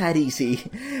 it's not that easy.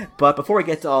 But before we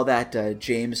get to all that,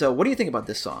 James, what do you think about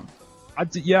this song? I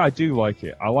do like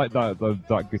it. I like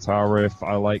that guitar riff.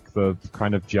 I like the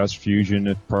kind of jazz fusion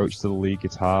approach to the lead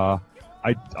guitar.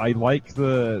 I like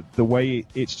the way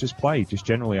it's just played. Just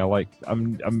generally,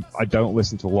 I don't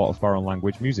listen to a lot of foreign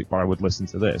language music, but I would listen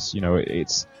to this. You know,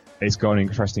 it's got an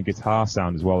interesting guitar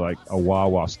sound as well, like a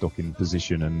wah-wah stuck in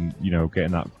position, and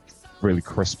getting that really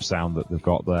crisp sound that they've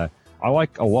got there. I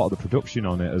like a lot of the production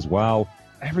on it as well.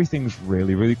 Everything's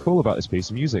really, really cool about this piece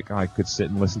of music. I could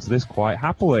sit and listen to this quite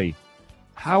happily.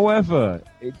 However,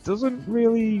 it doesn't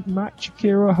really match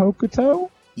Akira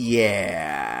Hokuto.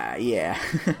 Yeah.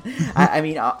 I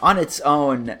mean, on its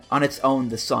own,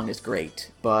 the song is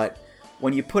great. But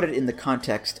when you put it in the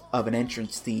context of an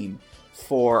entrance theme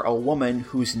for a woman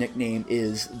whose nickname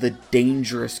is the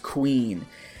Dangerous Queen,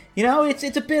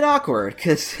 it's a bit awkward,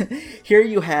 because here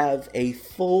you have a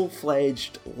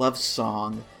full-fledged love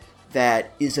song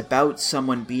that is about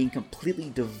someone being completely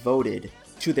devoted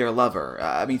to their lover.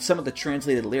 I mean, some of the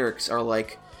translated lyrics are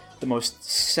like the most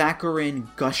saccharine,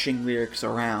 gushing lyrics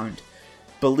around.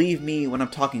 Believe me when I'm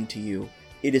talking to you,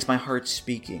 it is my heart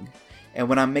speaking. And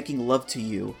when I'm making love to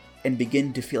you and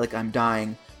begin to feel like I'm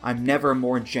dying, I'm never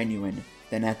more genuine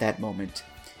than at that moment.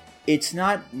 It's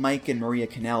not Mike and Maria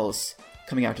Kanellis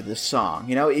coming out to this song.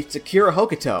 It's Akira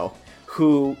Hokuto,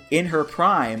 who, in her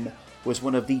prime, was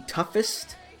one of the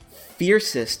toughest,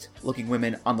 fiercest looking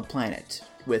women on the planet,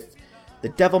 with the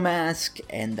devil mask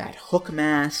and that hook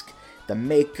mask, the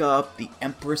makeup, the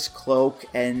Empress cloak,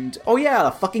 and, oh yeah,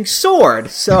 a fucking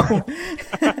sword! So,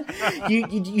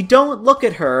 you don't look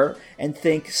at her and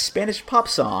think Spanish pop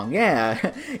song.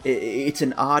 Yeah, it's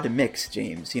an odd mix,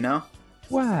 James,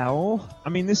 Well, I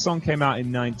mean, this song came out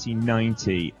in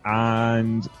 1990,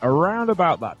 and around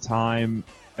about that time,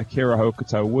 Akira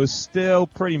Hokuto was still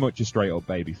pretty much a straight-up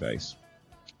babyface.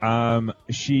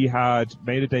 She had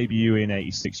made a debut in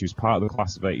 86. She was part of the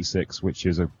class of 86, which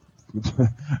is a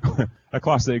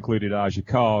class that included Aja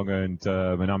Kong and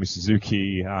Manami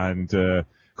Suzuki and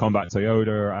Combat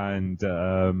Toyota and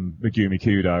Megumi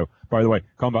Kudo. By the way,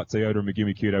 Combat Toyota and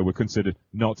Megumi Kudo were considered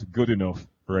not good enough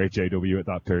for AJW at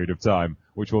that period of time,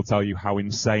 which will tell you how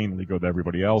insanely good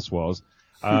everybody else was.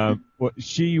 But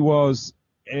she was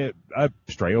a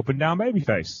straight up and down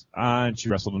babyface, and she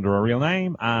wrestled under a real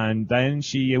name, and then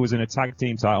she was in a tag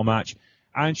team title match,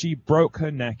 and she broke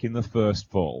her neck in the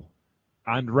first fall,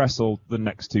 and wrestled the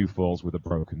next two falls with a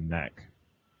broken neck.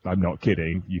 I'm not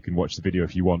kidding. You can watch the video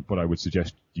if you want, but I would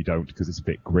suggest you don't, because it's a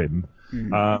bit grim.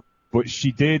 But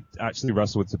she did actually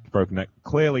wrestle with a broken neck,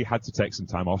 clearly had to take some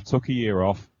time off, took a year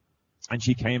off, and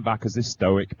she came back as this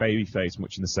stoic babyface,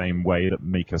 much in the same way that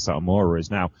Mika Satomura is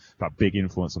now. That big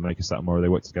influence on Mika Satomura. They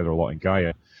worked together a lot in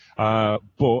Gaia.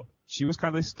 But she was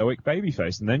kind of this stoic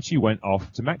babyface. And then she went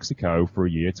off to Mexico for a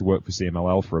year to work for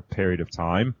CMLL for a period of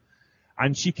time.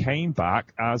 And she came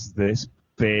back as this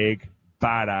big,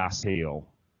 badass heel.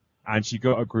 And she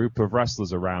got a group of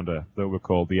wrestlers around her that were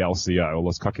called the LCO,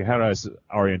 Los Caquejeras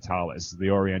Orientales, the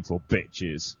Oriental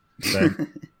Bitches. They're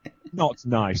not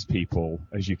nice people,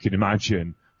 as you can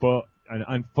imagine. But,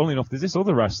 and funnily enough, there's this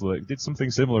other wrestler that did something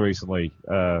similar recently.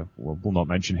 We'll not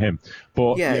mention him.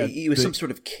 But yeah, he was some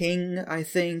sort of king, I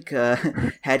think.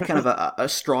 Had kind of a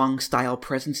strong style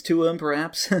presence to him,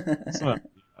 perhaps.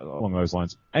 Along those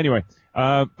lines. Anyway,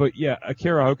 but yeah,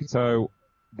 Akira Hokuto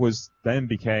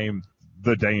became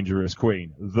the Dangerous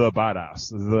Queen, the badass,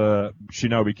 the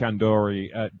Shinobi Kandori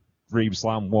at Dream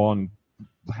Slam 1,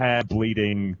 hair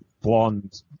bleeding,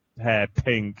 blonde, hair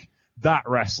pink, that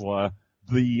wrestler,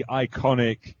 the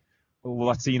iconic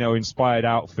Latino-inspired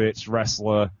outfits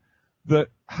wrestler that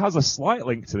has a slight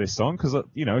link to this song because,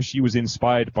 she was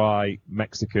inspired by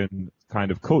Mexican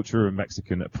kind of culture and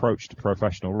Mexican approach to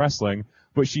professional wrestling,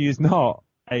 but she is not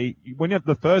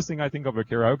the first thing I think of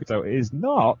Akira Hokuto is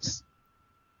not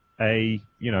a,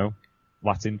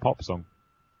 Latin pop song.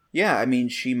 Yeah, I mean,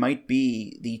 she might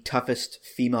be the toughest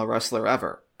female wrestler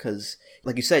ever, because,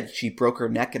 like you said, she broke her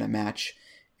neck in a match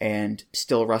and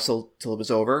still wrestled till it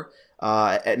was over.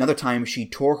 At another time, she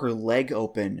tore her leg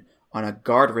open on a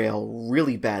guardrail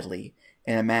really badly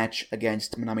in a match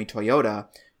against Manami Toyota,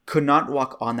 could not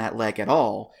walk on that leg at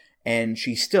all, and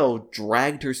she still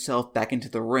dragged herself back into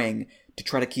the ring to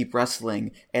try to keep wrestling,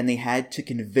 and they had to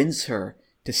convince her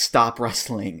to stop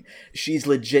wrestling. She's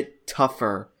legit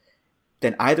tougher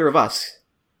than either of us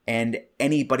and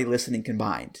anybody listening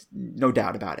combined. No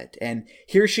doubt about it. And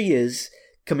here she is,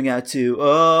 coming out to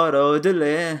Oro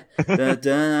Dele, da,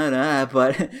 da, da.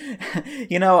 But,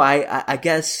 I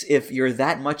guess if you're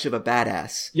that much of a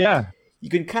badass, yeah, you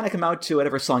can kind of come out to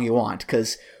whatever song you want,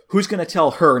 because who's going to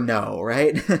tell her no,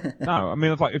 right? No, I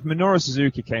mean, if Minoru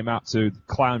Suzuki came out to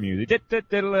clown music,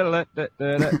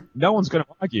 no one's going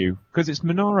to argue, because it's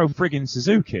Minoru friggin'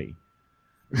 Suzuki.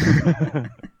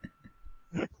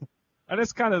 And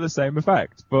it's kind of the same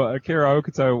effect. But Akira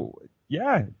Hokuto,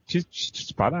 yeah, she's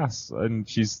just badass, and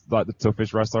she's like the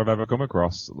toughest wrestler I've ever come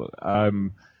across.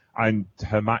 And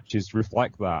her matches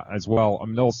reflect that as well. I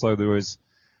mean, also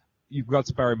you've got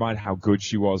to bear in mind how good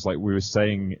she was. Like we were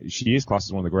saying, she is classed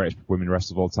as one of the greatest women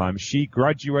wrestlers of all time. She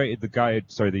graduated the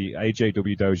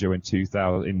AJW dojo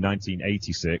in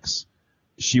 1986.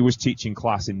 She was teaching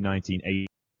class in 1980.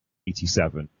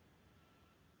 87.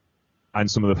 And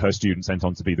some of her students went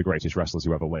on to be the greatest wrestlers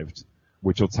who ever lived,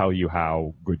 which will tell you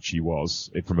how good she was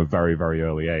from a very, very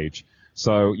early age.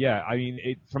 So, yeah, I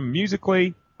mean, from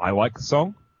musically, I like the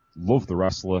song, love the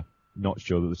wrestler, not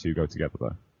sure that the two go together,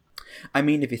 though. I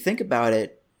mean, if you think about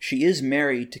it, she is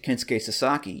married to Kensuke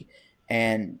Sasaki,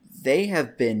 and they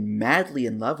have been madly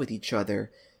in love with each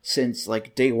other since,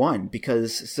 like, day one,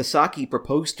 because Sasaki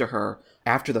proposed to her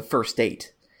after the first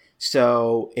date.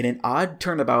 So, in an odd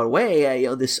turnabout way,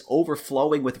 this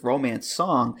overflowing with romance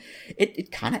song,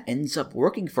 it kind of ends up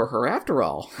working for her after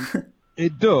all.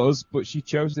 It does, but she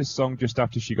chose this song just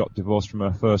after she got divorced from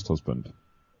her first husband.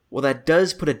 Well, that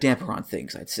does put a damper on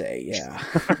things, I'd say, yeah.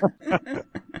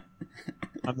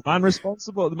 And the man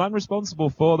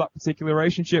responsible for that particular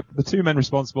relationship, the two men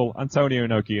responsible, Antonio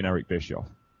Inoki and Eric Bischoff.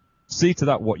 See to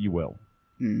that what you will.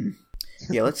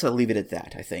 Yeah, let's leave it at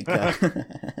that, I think.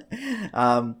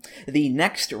 The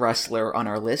next wrestler on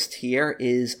our list here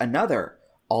is another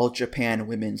All Japan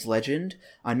Women's legend,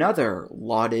 another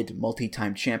lauded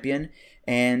multi-time champion,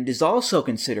 and is also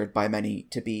considered by many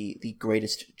to be the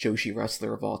greatest Joshi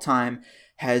wrestler of all time,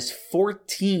 has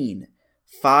 14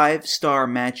 5-star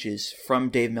matches from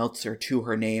Dave Meltzer to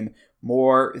her name,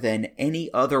 more than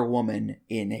any other woman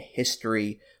in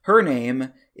history. Her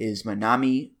name is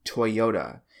Manami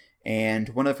Toyota. And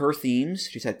one of her themes,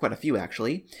 she's had quite a few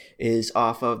actually, is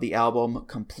off of the album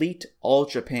Complete All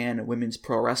Japan Women's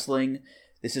Pro Wrestling.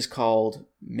 This is called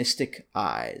Mystic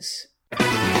Eyes.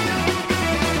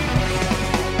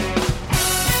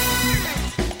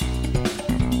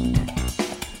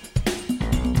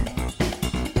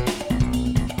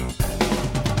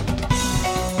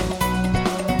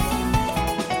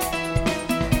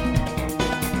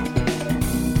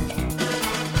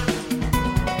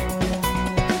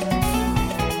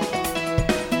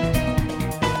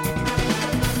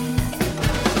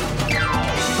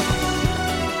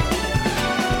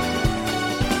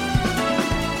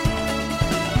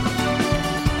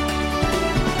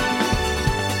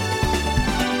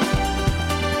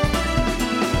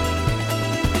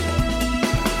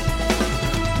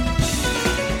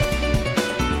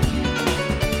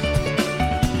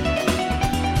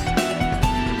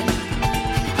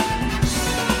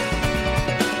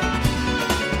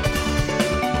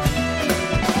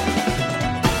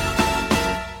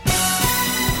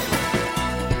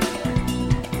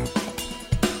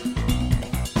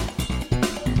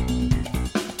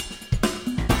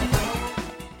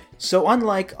 So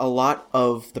unlike a lot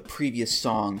of the previous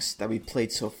songs that we've played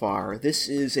so far, this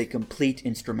is a complete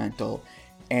instrumental,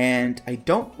 and I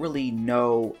don't really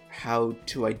know how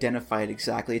to identify it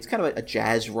exactly. It's kind of a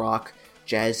jazz rock,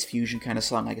 jazz fusion kind of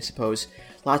song, I suppose.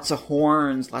 Lots of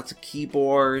horns, lots of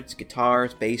keyboards,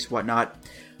 guitars, bass, whatnot.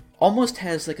 Almost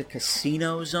has like a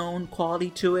Casino Zone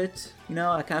quality to it,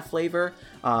 that kind of flavor.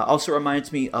 Also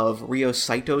reminds me of Ryo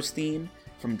Saito's theme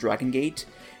from Dragon Gate.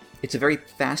 It's a very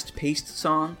fast-paced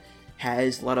song,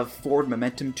 has a lot of forward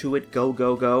momentum to it, go,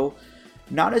 go, go.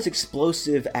 Not as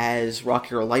explosive as Rock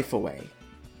Your Life Away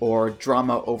or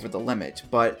Drama Over the Limit,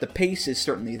 but the pace is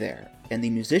certainly there. And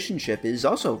the musicianship is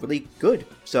also really good.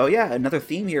 So yeah, another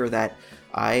theme here that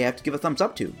I have to give a thumbs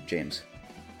up to, James.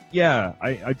 Yeah,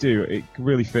 I do. It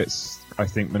really fits, I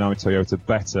think, Manami Toyota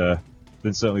better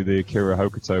than certainly the Akira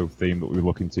Hokuto theme that we were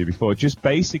looking to before, just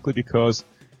basically because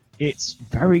it's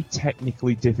very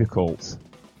technically difficult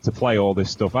to play all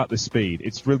this stuff at this speed.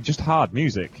 It's really just hard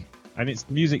music. And it's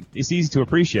easy to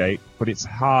appreciate, but it's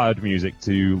hard music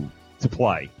to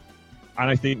play. And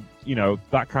I think,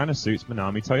 that kind of suits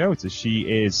Manami Toyota.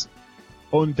 She is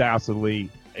undoubtedly,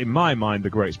 in my mind,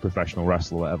 the greatest professional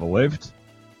wrestler that ever lived.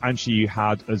 And she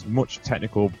had as much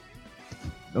technical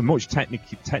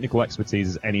expertise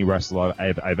as any wrestler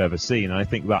I've ever seen. And I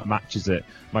think that matches it.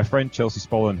 My friend Chelsea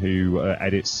Spollen, who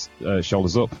edits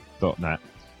ShouldersUp.net,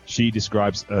 she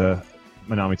describes Manami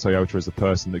Toyota as the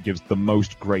person that gives the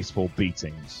most graceful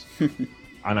beatings.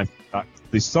 And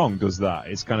this song does that.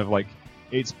 It's kind of like,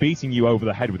 it's beating you over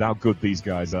the head with how good these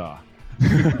guys are.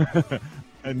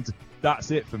 And that's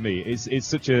it for me. It's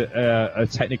such a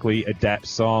technically adept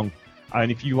song.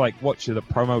 And if you watch the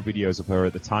promo videos of her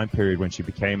at the time period when she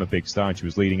became a big star and she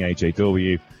was leading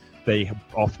AJW, they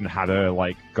often had her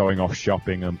going off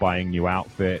shopping and buying new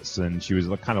outfits, and she was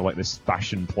kind of like this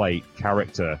fashion plate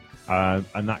character,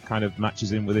 and that kind of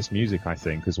matches in with this music, I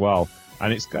think, as well.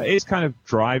 And it's kind of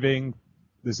driving.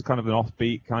 There's kind of an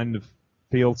offbeat kind of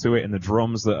feel to it, and the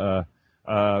drums that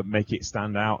make it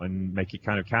stand out and make it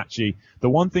kind of catchy. The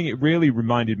one thing it really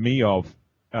reminded me of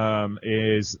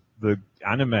is the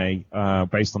anime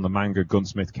based on the manga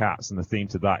Gunsmith Cats, and the theme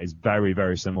to that is very,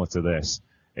 very similar to this.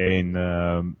 in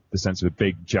the sense of a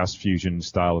big jazz fusion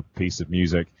style of piece of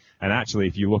music. And actually,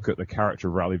 if you look at the character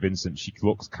of Riley Vincent, she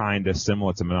looks kind of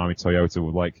similar to Manami Toyota,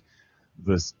 with like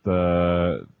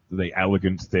the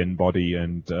elegant thin body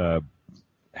and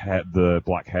the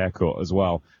black haircut as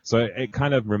well. So it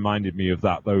kind of reminded me of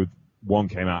that, though one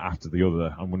came out after the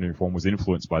other. I'm wondering if one was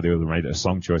influenced by the other, made it a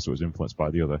song choice that was influenced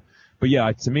by the other. But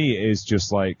yeah, to me, it is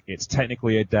just like, it's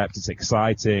technically adept, it's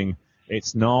exciting,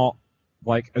 it's not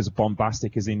like as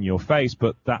bombastic as in your face,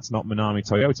 but that's not Manami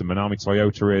Toyota. Manami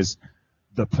Toyota is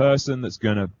the person that's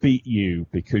going to beat you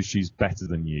because she's better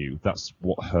than you. That's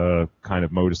what her kind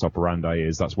of modus operandi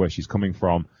is. That's where she's coming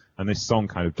from. And this song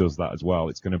kind of does that as well.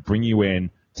 It's going to bring you in,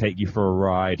 take you for a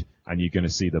ride, and you're going to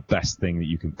see the best thing that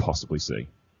you can possibly see.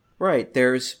 Right.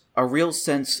 There's a real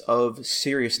sense of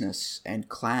seriousness and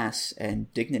class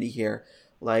and dignity here.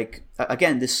 Like,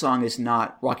 again, this song is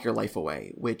not Rock Your Life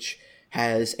Away, which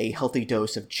has a healthy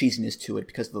dose of cheesiness to it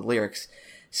because of the lyrics.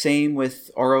 Same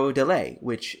with Oro de Ley,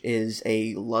 which is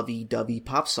a lovey-dovey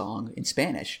pop song in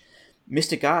Spanish.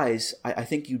 Mystic Eyes, I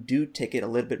think you do take it a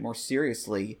little bit more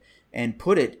seriously and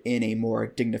put it in a more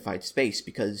dignified space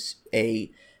because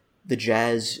A, the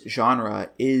jazz genre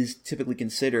is typically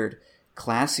considered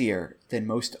classier than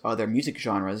most other music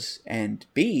genres, and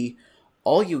B,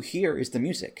 all you hear is the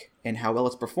music and how well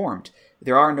it's performed.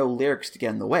 There are no lyrics to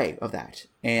get in the way of that.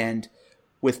 And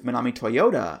with Manami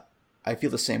Toyota, I feel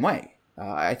the same way.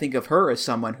 I think of her as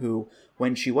someone who,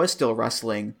 when she was still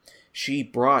wrestling, she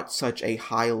brought such a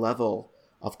high level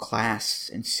of class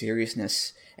and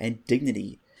seriousness and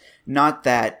dignity. Not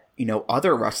that,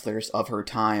 other wrestlers of her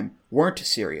time weren't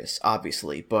serious,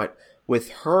 obviously, but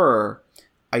with her,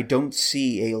 I don't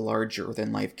see a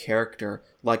larger-than-life character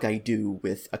like I do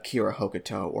with Akira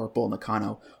Hokuto or Bull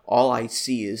Nakano. All I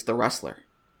see is the wrestler.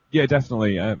 Yeah,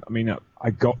 definitely. I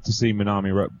got to see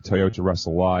Manami Toyota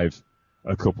wrestle live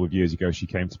a couple of years ago. She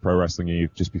came to Pro Wrestling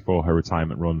Eve just before her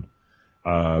retirement run.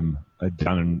 Dan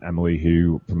and Emily,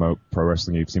 who promote Pro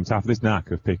Wrestling Eve, seem to have this knack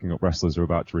of picking up wrestlers who are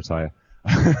about to retire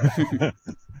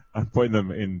and putting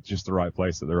them in just the right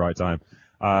place at the right time.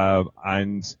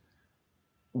 And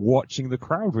watching the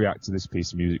crowd react to this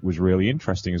piece of music was really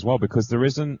interesting as well, because there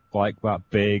isn't like that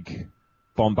big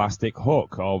bombastic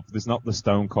hook of, there's not the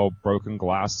Stone Cold Broken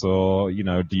Glass or,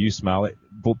 do you smell it?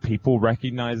 But people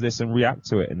recognize this and react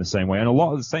to it in the same way. And a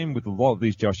lot of the same with a lot of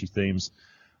these Joshi themes.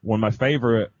 One of my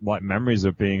favorite memories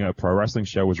of being at a pro wrestling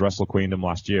show was Wrestle Queendom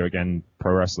last year, again,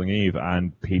 Pro Wrestling Eve,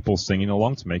 and people singing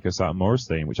along to Meiko Satomura's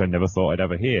theme, which I never thought I'd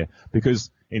ever hear, because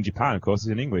in Japan, of course,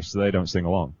 it's in English, so they don't sing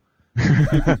along.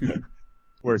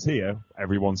 Whereas here,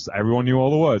 everyone knew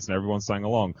all the words and everyone sang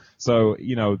along. So,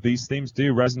 these themes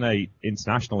do resonate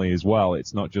internationally as well.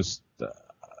 It's not just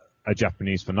a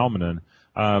Japanese phenomenon.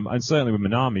 And certainly with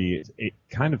Manami,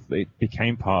 it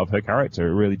became part of her character.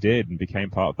 It really did, and became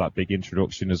part of that big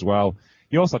introduction as well.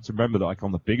 You also have to remember that,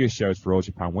 on the biggest shows for All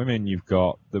Japan Women, you've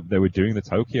got, they were doing the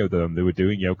Tokyo Dome, they were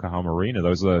doing Yokohama Arena.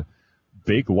 Those are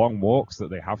big, long walks that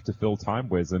they have to fill time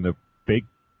with, and a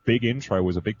big intro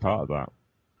was a big part of that.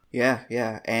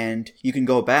 Yeah. And you can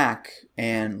go back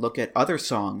and look at other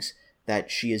songs that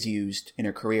she has used in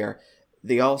her career.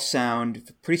 They all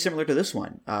sound pretty similar to this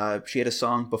one. She had a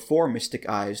song before Mystic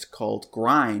Eyes called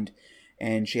Grind,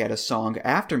 and she had a song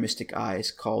after Mystic Eyes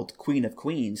called Queen of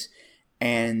Queens.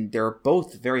 And they're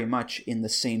both very much in the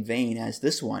same vein as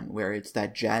this one, where it's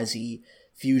that jazzy,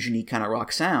 fusion-y kind of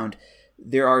rock sound.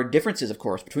 There are differences, of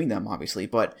course, between them, obviously,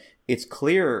 but it's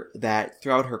clear that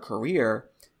throughout her career,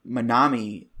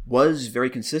 Manami was very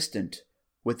consistent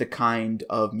with the kind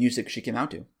of music she came out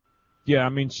to. Yeah,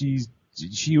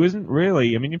 she wasn't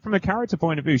really, from a character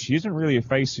point of view, she isn't really a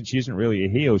face and she isn't really a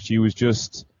heel. She was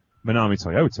just Manami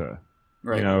Toyota.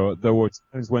 Right. There were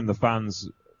times when the fans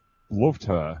loved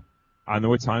her, and there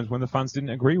were times when the fans didn't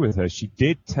agree with her. She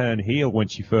did turn heel when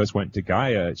she first went to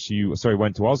Gaia.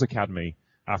 Went to Oz Academy.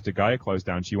 After Gaia closed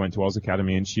down, she went to Oz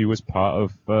Academy, and she was part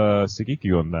of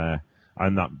Sigiki-gun there.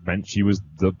 And that meant she was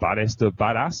the baddest of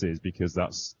badasses, because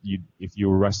if you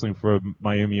were wrestling for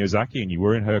Mayumi Ozaki and you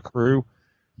were in her crew,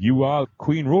 you are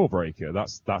Queen Rule Breaker.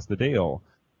 That's the deal.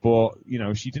 But,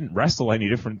 she didn't wrestle any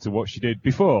different to what she did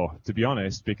before, to be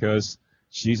honest, because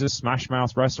she's a smash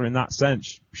mouth wrestler in that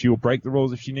sense. She will break the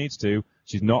rules if she needs to.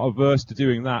 She's not averse to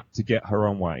doing that to get her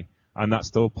own way. And that's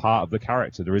still part of the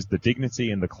character. There is the dignity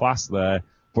and the class there,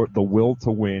 but the will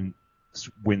to win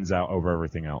wins out over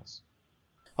everything else.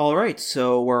 All right,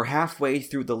 so we're halfway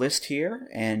through the list here,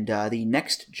 and the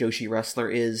next Joshi wrestler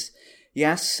is,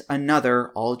 yes, another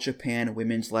All Japan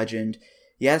women's legend.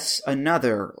 Yes,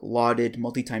 another lauded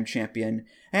multi-time champion.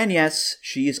 And yes,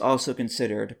 she is also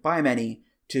considered, by many,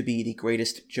 to be the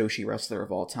greatest Joshi wrestler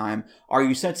of all time. Are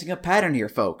you sensing a pattern here,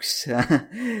 folks?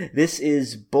 This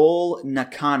is Bull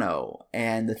Nakano,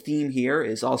 and the theme here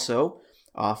is also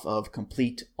off of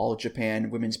Complete All Japan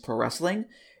Women's Pro Wrestling.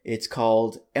 It's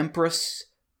called Empress,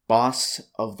 Boss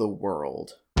of the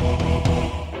World.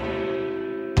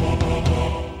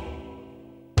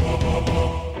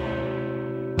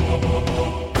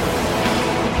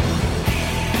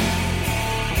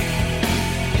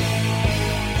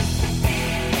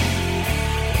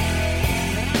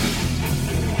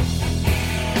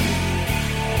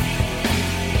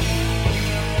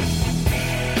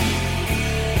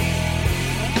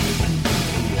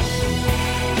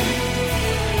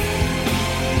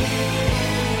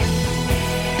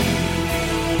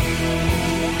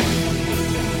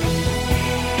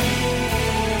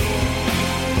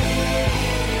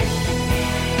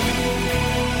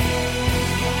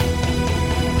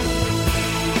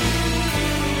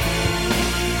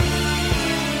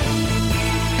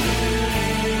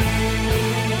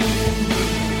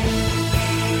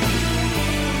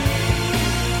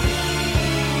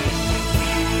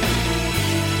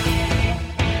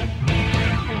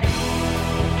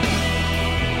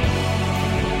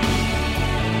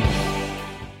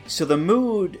 So the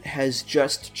mood has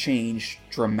just changed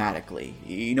dramatically.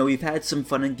 You know, we've had some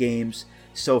fun and games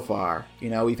so far. You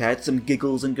know, we've had some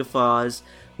giggles and guffaws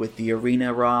with the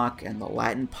arena rock and the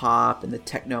Latin pop and the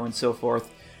techno and so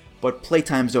forth. But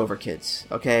playtime's over, kids,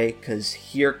 okay? Because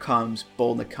here comes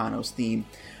Bull Nakano's theme.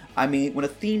 I mean, when a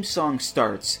theme song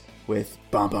starts with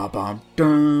bum bum bum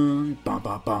dun bum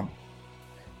bum bum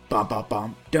bum bum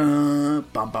bum dun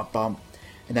bum bum bum,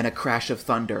 and then a crash of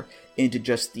thunder into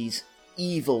just these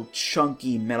evil,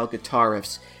 chunky metal guitar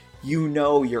riffs, you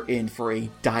know you're in for a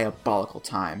diabolical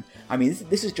time. I mean,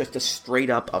 this is just a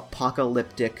straight-up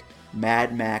apocalyptic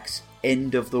Mad Max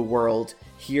end of the world.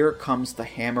 Here comes the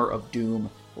Hammer of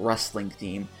Doom wrestling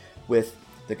theme with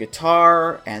the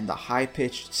guitar and the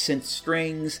high-pitched synth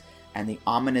strings and the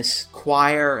ominous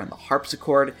choir and the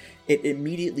harpsichord. It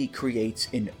immediately creates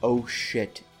an oh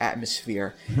shit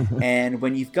atmosphere. And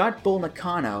when you've got Bull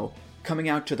Nakano coming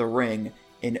out to the ring,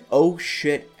 an oh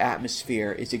shit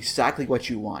atmosphere is exactly what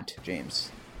you want,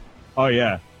 James. Oh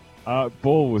yeah,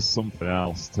 Bull was something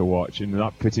else to watch in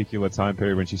that particular time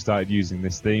period when she started using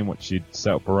this theme. What she'd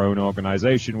set up her own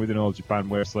organization within All Japan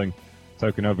Wrestling,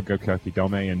 taken over Gokaki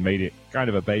Dome and made it kind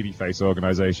of a babyface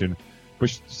organization.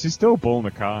 But she's still Bull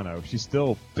Nakano. She's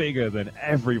still bigger than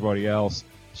everybody else.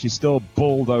 She's still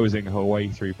bulldozing her way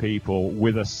through people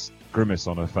with a grimace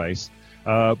on her face.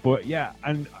 But yeah,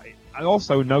 and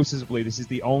also, noticeably, this is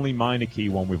the only minor key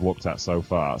one we've looked at so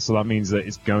far. So that means that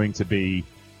it's going to be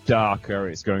darker,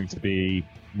 it's going to be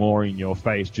more in your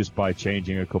face just by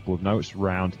changing a couple of notes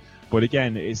around. But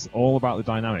again, it's all about the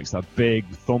dynamics, that big,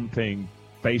 thumping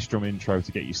bass drum intro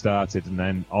to get you started, and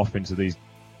then off into these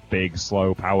big,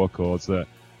 slow power chords that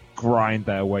grind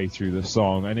their way through the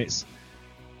song. And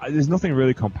there's nothing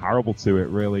really comparable to it,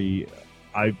 really.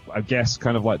 I guess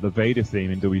kind of like the Vader theme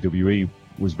in WWE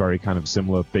was very kind of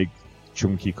similar, big,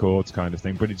 chunky chords kind of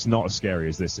thing, but it's not as scary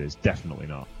as this is. Definitely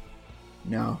not.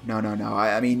 No.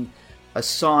 I mean, a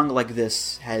song like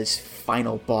this has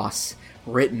Final Boss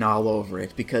written all over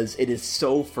it because it is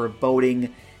so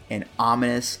foreboding and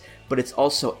ominous, but it's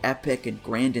also epic and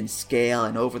grand in scale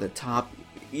and over the top.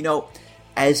 You know,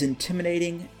 as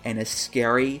intimidating and as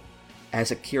scary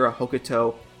as Akira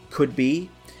Hokuto could be,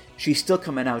 she's still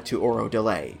coming out to Oro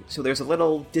Delay, so there's a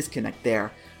little disconnect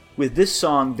there. With this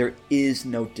song, there is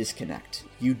no disconnect.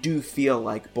 You do feel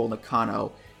like Bull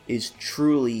Nakano is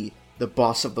truly the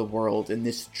boss of the world, and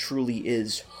this truly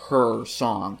is her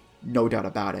song, no doubt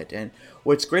about it. And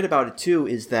what's great about it, too,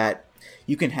 is that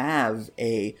you can have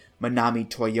a Manami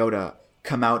Toyota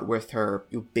come out with her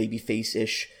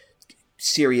babyface-ish,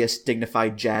 serious,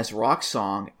 dignified jazz rock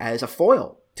song as a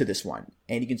foil to this one.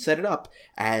 And you can set it up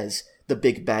as the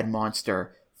big bad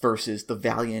monster versus the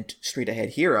valiant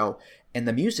straight-ahead hero, and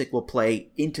the music will play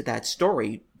into that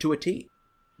story to a T.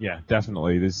 Yeah,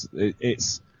 definitely.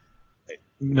 It's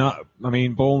not. I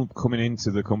mean, Bull coming into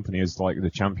the company as like the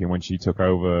champion when she took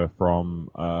over from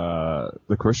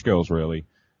the Crush Girls, really.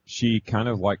 She kind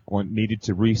of like needed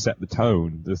to reset the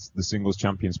tone. The singles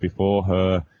champions before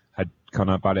her had kind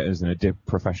of about it as in a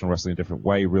professional wrestling in a different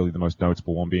way. Really, the most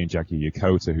notable one being Jackie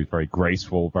Yokota, who's very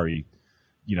graceful, very,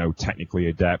 technically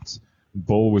adept.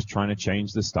 Bull was trying to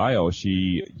change the style.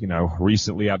 She,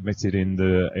 recently admitted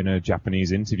in a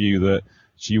Japanese interview that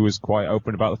she was quite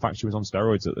open about the fact she was on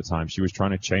steroids at the time. She was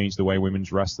trying to change the way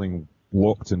women's wrestling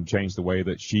looked and change the way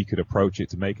that she could approach it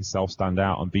to make herself stand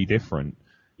out and be different.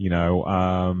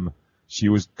 she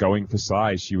was going for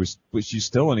size. But she's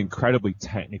still an incredibly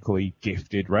technically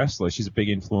gifted wrestler. She's a big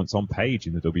influence on Paige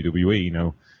in the WWE. You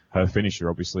know, her finisher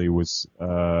obviously was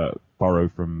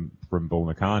borrowed from Bull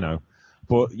Nakano.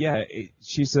 But yeah,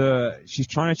 she's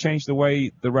trying to change the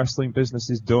way the wrestling business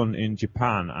is done in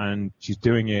Japan, and she's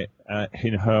doing it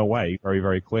in her way very,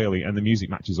 very clearly, and the music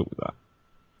matches up with that.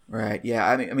 Right. Yeah.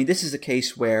 I mean, this is a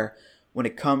case where when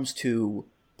it comes to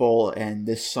Bull and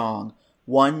this song,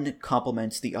 one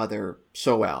complements the other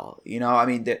so well. You know, I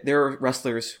mean, there are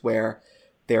wrestlers where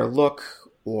their look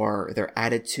or their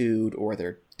attitude or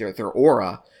their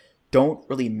aura don't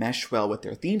really mesh well with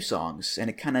their theme songs, and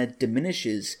it kind of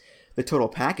diminishes the total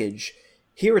package.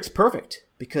 Here it's perfect,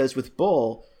 because with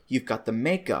Bull, you've got the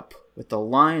makeup with the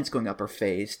lines going up her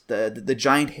face, the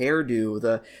giant hairdo,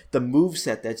 the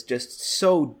moveset that's just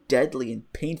so deadly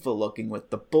and painful looking with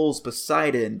the Bull's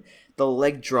Poseidon, the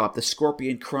leg drop, the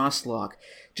Scorpion crosslock,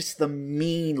 just the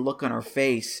mean look on her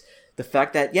face. The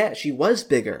fact that, yeah, she was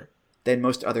bigger than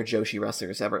most other Joshi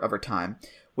wrestlers over time.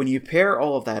 When you pair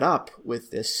all of that up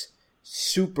with this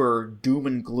super doom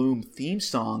and gloom theme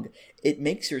song, it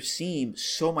makes her seem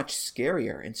so much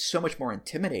scarier and so much more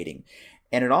intimidating.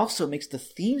 And it also makes the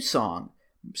theme song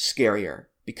scarier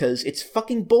because it's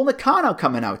fucking Bull Nakano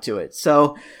coming out to it.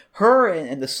 So her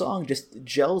and the song just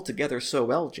gel together so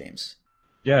well, James.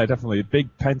 Yeah, definitely. Big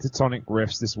pentatonic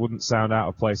riffs. This wouldn't sound out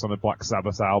of place on a Black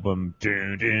Sabbath album.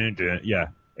 Dun, dun, dun. Yeah,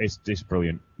 it's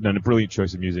brilliant. And a brilliant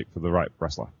choice of music for the right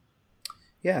wrestler.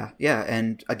 Yeah.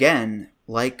 And again,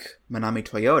 like Manami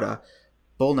Toyota,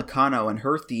 Bull Nakano and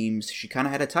her themes, she kind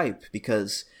of had a type,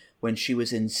 because when she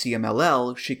was in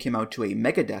CMLL, she came out to a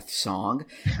Megadeth song,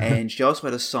 and she also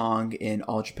had a song in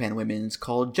All Japan Women's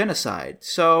called Genocide.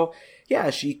 So, yeah,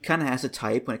 she kind of has a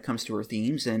type when it comes to her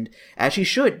themes, and as she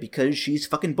should, because she's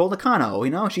fucking Bull Nakano,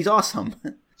 you know? She's awesome.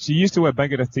 She used to wear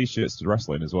Megadeth t-shirts to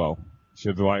wrestling as well. She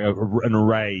had like an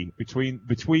array between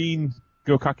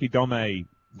Gokaki Dome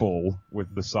Bull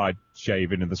with the side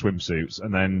shaving and the swimsuits,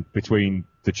 and then between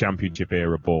the championship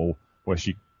era Bull, where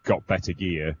she got better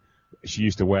gear, she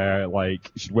used to wear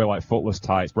she'd wear footless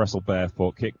tights, wrestle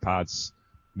barefoot, kick pads,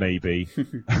 maybe,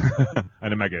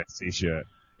 and a Megadeth t-shirt.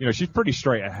 You know, she's pretty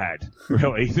straight ahead,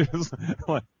 really.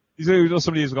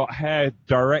 Somebody who's got hair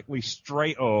directly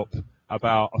straight up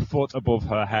about a foot above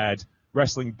her head,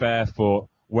 wrestling barefoot,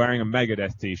 wearing a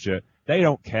Megadeth t-shirt. They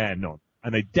don't care none,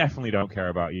 and they definitely don't care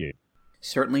about you.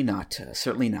 Certainly not.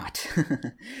 Certainly not.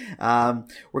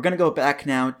 We're going to go back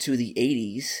now to the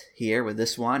 80s here with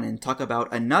this one and talk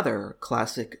about another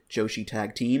classic Joshi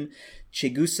tag team,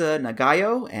 Chigusa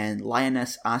Nagayo and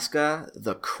Lioness Asuka,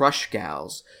 the Crush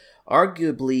Gals.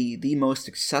 Arguably the most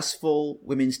successful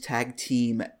women's tag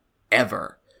team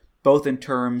ever, both in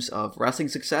terms of wrestling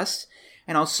success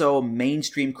and also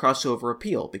mainstream crossover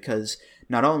appeal, because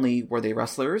not only were they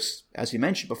wrestlers, as you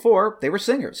mentioned before, they were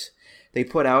singers. They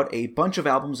put out a bunch of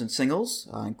albums and singles,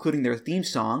 including their theme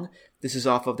song. This is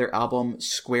off of their album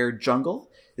Square Jungle.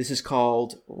 This is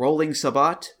called Rolling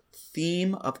Sabat,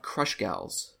 Theme of Crush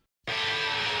Gals.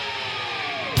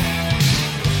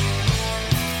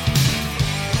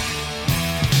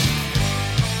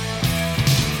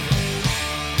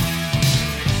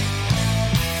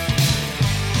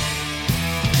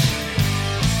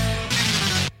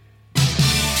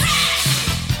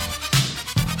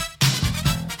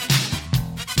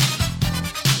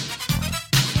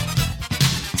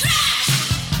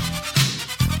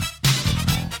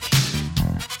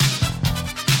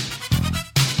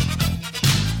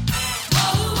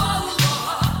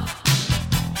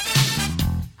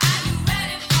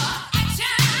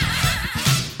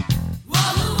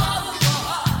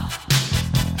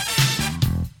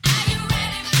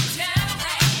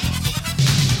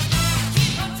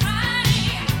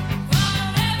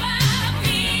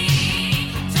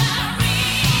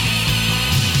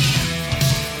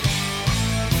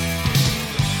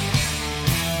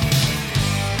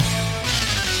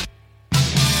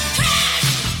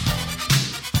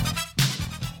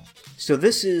 So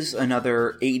this is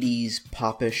another 80s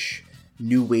popish,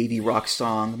 new wavy rock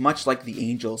song, much like the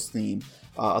Angels theme.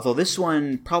 Although this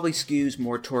one probably skews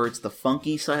more towards the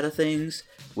funky side of things,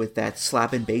 with that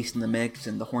slap and bass in the mix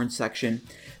and the horn section.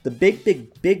 The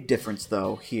big difference,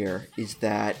 though, here is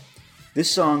that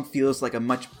this song feels like a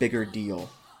much bigger deal,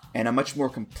 and a much more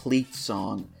complete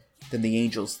song than the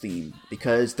Angels theme,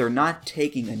 because they're not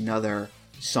taking another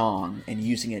song and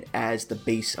using it as the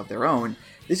base of their own.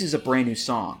 This is a brand new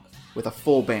song with a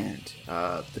full band.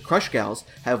 The Crush Gals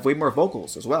have way more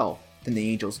vocals as well than the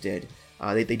Angels did.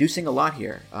 They do sing a lot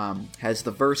here. Has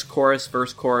the verse, chorus,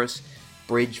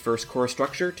 bridge, verse, chorus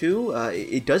structure too.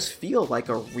 It does feel like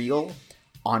a real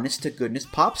honest-to-goodness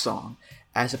pop song,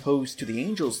 as opposed to the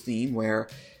Angels theme where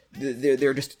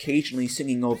they're just occasionally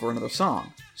singing over another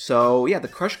song. So yeah, the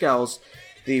Crush Gals,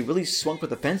 they really swung for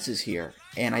the fences here,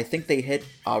 and I think they hit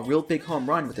a real big home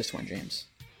run with this one, James.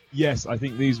 Yes, I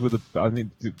think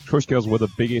the Crush Gals were the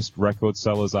biggest record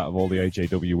sellers out of all the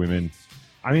AJW women.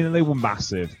 I mean, they were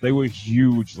massive. They were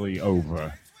hugely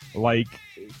over. Like,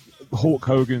 Hulk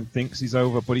Hogan thinks he's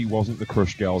over, but he wasn't the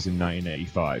Crush Gals in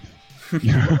 1985.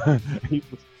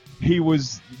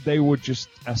 They were just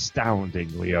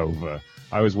astoundingly over.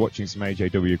 I was watching some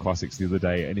AJW Classics the other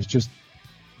day, and it's just,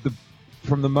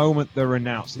 from the moment they're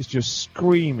announced, it's just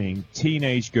screaming,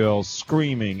 teenage girls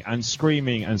screaming and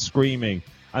screaming and screaming.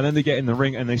 And then they get in the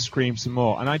ring and they scream some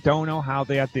more. And I don't know how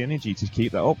they had the energy to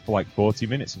keep that up for like 40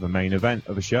 minutes of a main event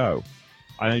of a show.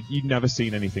 You've never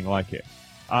seen anything like it.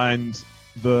 And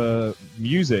the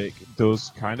music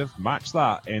does kind of match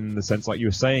that in the sense, like you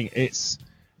were saying, it's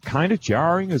kind of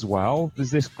jarring as well.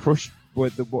 There's this crash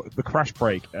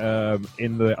break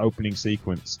in the opening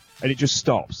sequence, and it just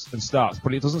stops and starts,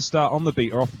 but it doesn't start on the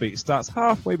beat or off the beat. It starts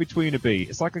halfway between a beat.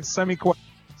 It's like a semi-quarter,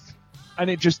 and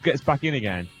it just gets back in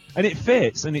again. And it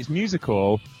fits, and it's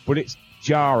musical, but it's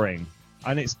jarring.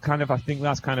 And it's kind of, I think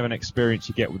that's kind of an experience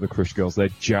you get with the Crush Girls. They're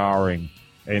jarring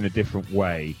in a different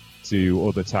way to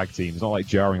other tag teams. Not like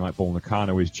jarring like Bull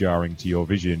Nakano is jarring to your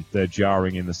vision. They're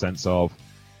jarring in the sense of,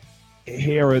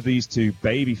 here are these two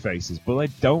baby faces, but they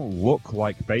don't look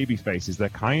like baby faces. They're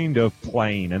kind of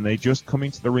plain, and they just come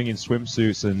into the ring in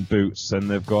swimsuits and boots, and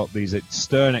they've got these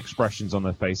stern expressions on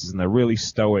their faces, and they're really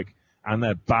stoic, and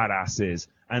they're badasses,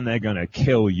 and they're going to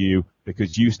kill you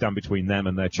because you stand between them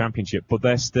and their championship. But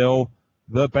they're still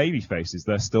the baby faces.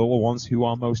 They're still the ones who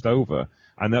are most over.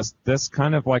 And that's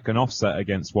kind of like an offset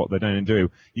against what they don't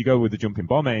do. You go with the Jumping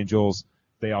Bomb Angels,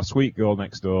 they are sweet girl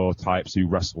next door types who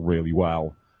wrestle really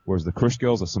well. Whereas the Crush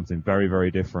Girls are something very, very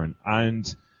different.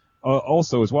 And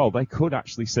also as well, they could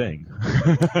actually sing.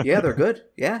 Yeah, they're good.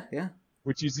 Yeah.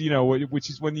 Which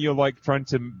is when you're like trying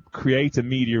to create a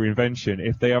media invention.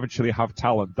 If they actually have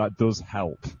talent, that does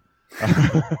help.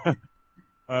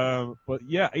 But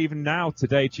yeah, even now,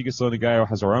 today, Chigusa Nagayo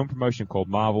has her own promotion called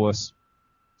Marvelous.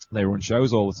 They run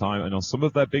shows all the time, and on some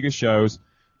of their biggest shows,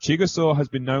 Chigusa has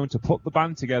been known to put the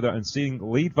band together and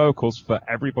sing lead vocals for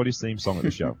everybody's theme song at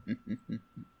the show.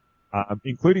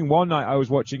 Including one night I was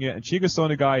watching it, and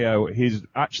Chigusa Nagayo, he's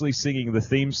actually singing the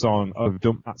theme song of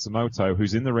Dump Matsumoto,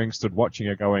 who's in the ring stood watching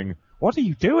her going, "What are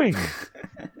you doing?"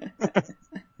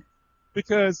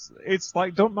 Because it's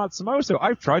like, Dump Matsumoto,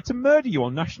 I've tried to murder you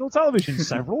on national television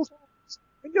several times,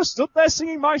 and you're stood there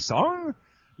singing my song?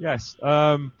 Yes,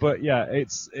 but yeah,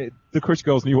 the Crush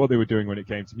Girls knew what they were doing when it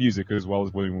came to music, as well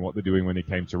as what they're doing when it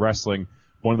came to wrestling.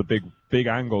 One of the big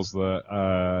angles that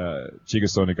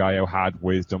Chigusa Nagayo had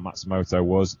with Dump Matsumoto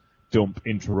was Dump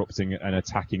interrupting and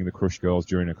attacking the Crush Girls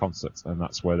during a concert, and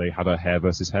that's where they had a hair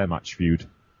versus hair match feud.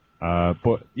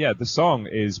 But yeah, the song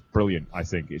is brilliant, I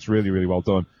think. It's really, really well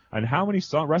done. And how many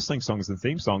wrestling songs and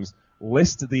theme songs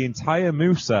list the entire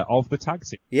moveset of the tag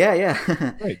team? Yeah.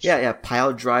 yeah.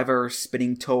 Pile driver,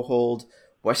 spinning toe hold,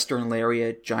 Western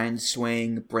lariat, giant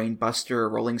swing, brain buster,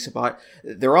 rolling sabot.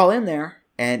 They're all in there.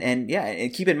 And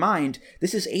keep in mind,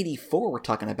 this is 84 we're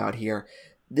talking about here.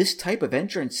 This type of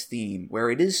entrance theme,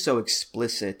 where it is so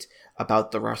explicit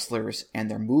about the wrestlers and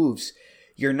their moves,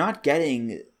 you're not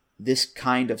getting this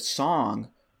kind of song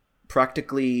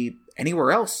practically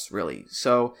anywhere else, really.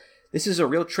 So this is a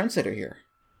real trendsetter here.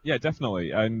 Yeah, definitely.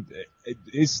 And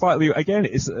it's slightly, again,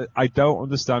 I don't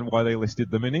understand why they listed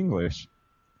them in English.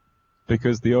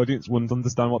 Because the audience wouldn't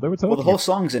understand what they were talking about. Well, the whole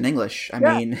song's in English. I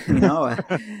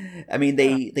mean,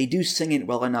 they do sing it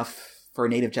well enough for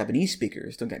native Japanese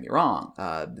speakers, don't get me wrong.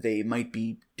 They might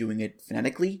be doing it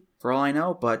phonetically, for all I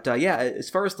know. But as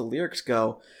far as the lyrics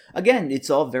go, again, it's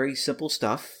all very simple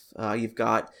stuff. You've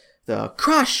got the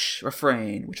crush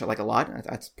refrain, which I like a lot.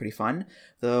 That's pretty fun.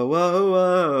 The whoa,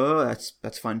 whoa,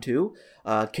 that's fun too.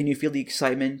 Can you feel the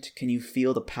excitement? Can you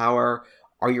feel the power?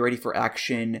 Are you ready for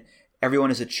action?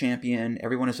 Everyone is a champion.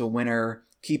 Everyone is a winner.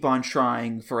 Keep on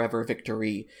trying. Forever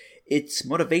victory. It's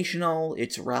motivational.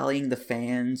 It's rallying the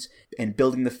fans and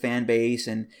building the fan base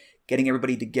and getting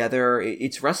everybody together.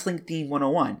 It's Wrestling Theme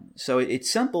 101. So it's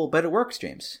simple, but it works,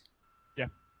 James. Yeah,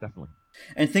 definitely.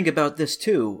 And think about this,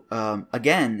 too.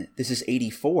 Again, this is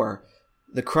 84.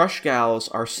 The Crush Gals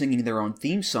are singing their own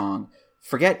theme song.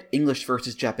 Forget English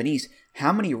versus Japanese.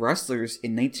 How many wrestlers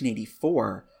in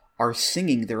 1984 are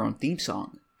singing their own theme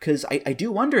song? Because I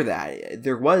do wonder that.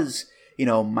 There was,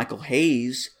 Michael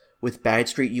Hayes with Bad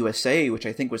Street USA, which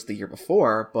I think was the year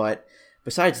before. But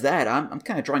besides that, I'm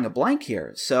kind of drawing a blank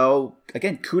here. So,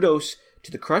 again, kudos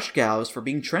to the Crush Gals for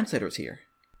being trendsetters here.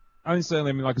 I mean,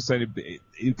 certainly, like I said,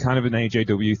 it kind of an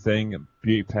AJW thing.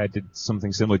 Beauty Pair did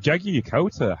something similar. Jaggi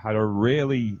Yokota had a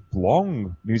really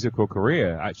long musical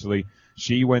career, actually.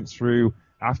 She went through,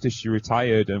 after she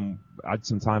retired and had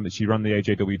some time that she ran the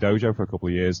AJW dojo for a couple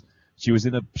of years, she's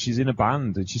in a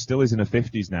band, and she still is in her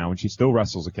 50s now, and she still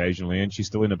wrestles occasionally, and she's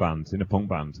still in a band, in a punk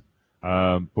band.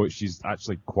 But she's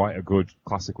actually quite a good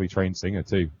classically trained singer,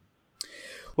 too.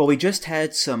 Well, we just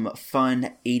had some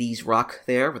fun 80s rock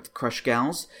there with the Crush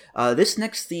Gals. This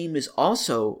next theme is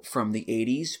also from the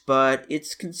 80s, but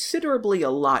it's considerably a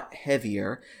lot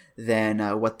heavier than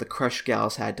what the Crush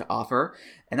Gals had to offer.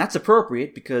 And that's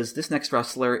appropriate because this next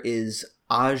wrestler is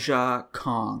Aja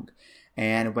Kong.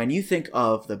 And when you think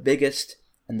of the biggest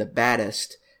and the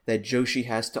baddest that Joshi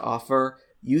has to offer,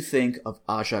 you think of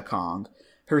Aja Kong.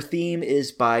 Her theme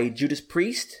is by Judas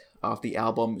Priest off the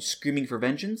album Screaming for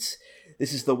Vengeance.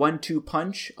 This is the 1-2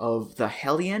 punch of the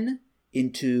Hellion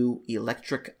into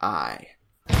Electric Eye.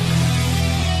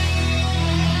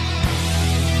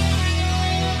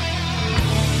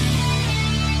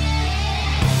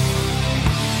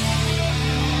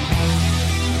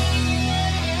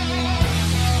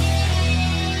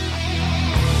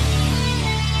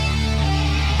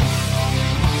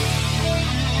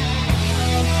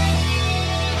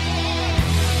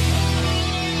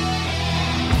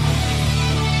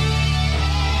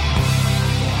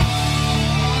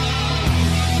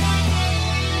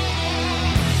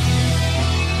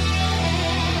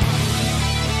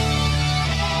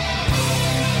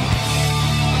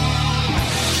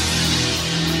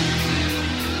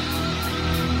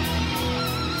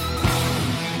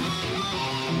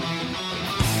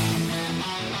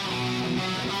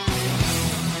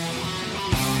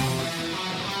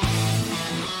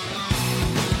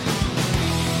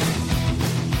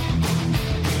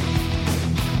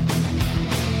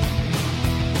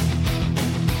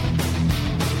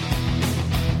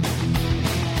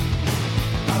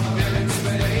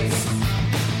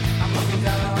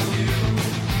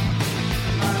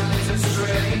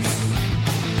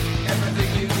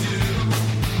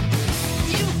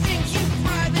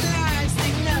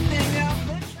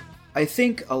 I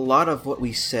think a lot of what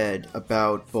we said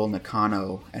about Bull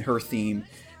Nakano and her theme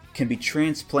can be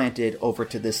transplanted over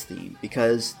to this theme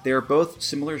because they're both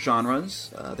similar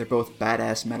genres, they're both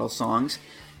badass metal songs,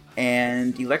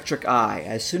 and Electric Eye,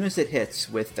 as soon as it hits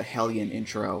with the Hellion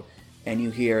intro, and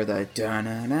you hear the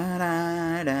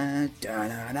da-na-na-na-na,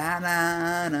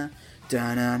 da-na-na-na-na,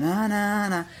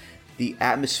 da-na-na-na-na, the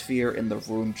atmosphere in the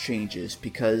room changes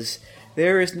because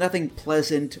there is nothing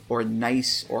pleasant or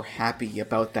nice or happy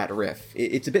about that riff.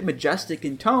 It's a bit majestic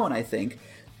in tone, I think,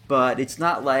 but it's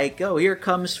not like, oh, here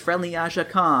comes friendly Aja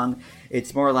Kong.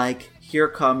 It's more like, here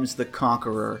comes the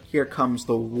conqueror, here comes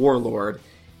the warlord,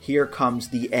 here comes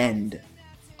the end,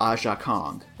 Aja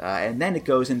Kong. And then it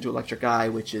goes into Electric Eye,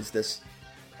 which is this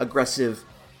aggressive,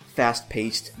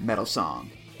 fast-paced metal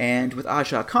song. And with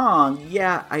Aja Kong,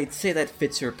 yeah, I'd say that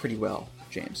fits her pretty well,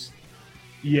 James.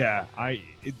 Yeah,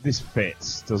 this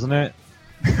fits, doesn't it?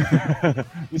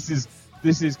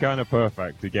 This is kind of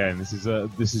perfect. Again, this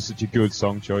is such a good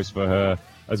song choice for her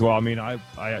as well. I mean, I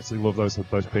actually love those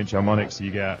pinch harmonics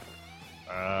you get.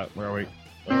 Where are we?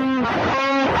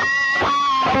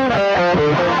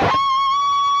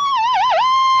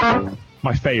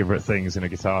 My favourite things in a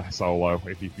guitar solo,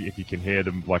 if you can hear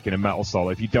them like in a metal solo.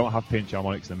 If you don't have pinch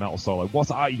harmonics in a metal solo,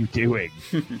 what are you doing?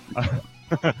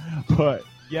 But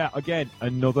yeah, again,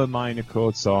 another minor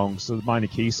chord song, so minor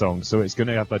key song, so it's going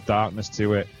to have that darkness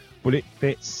to it, but it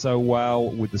fits so well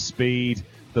with the speed,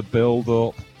 the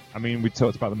build-up. I mean, we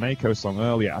talked about the Mako song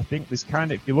earlier. I think this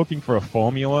kind of, if you're looking for a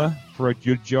formula for a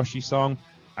good Joshi song,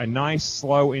 a nice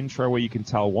slow intro where you can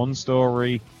tell one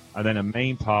story, and then a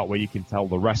main part where you can tell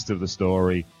the rest of the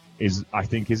story I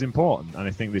think is important, and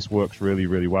I think this works really,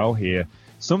 really well here.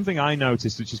 Something I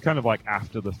noticed, which is kind of like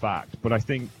after the fact, but I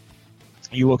think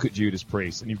you look at Judas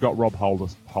Priest, and you've got Rob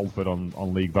Halford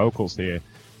on lead vocals here.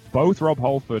 Both Rob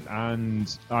Halford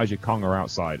and Aja Kong are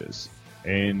outsiders,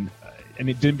 and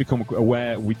we didn't become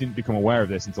aware of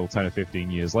this until 10 or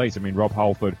 15 years later. I mean, Rob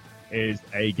Halford is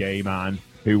a gay man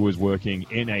who was working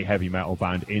in a heavy metal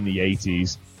band in the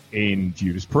 80s in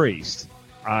Judas Priest,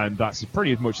 and that's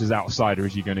pretty as much as outsider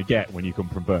as you're going to get when you come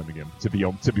from Birmingham, to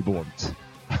be blunt.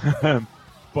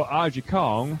 But Aja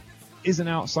Kong is an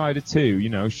outsider too. You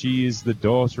know, she is the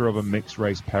daughter of a mixed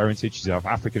race parentage. She's of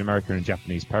African American and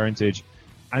Japanese parentage,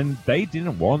 and they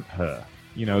didn't want her.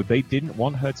 You know, they didn't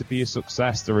want her to be a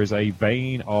success. There is a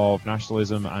vein of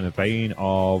nationalism and a vein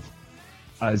of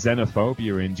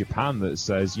xenophobia in Japan that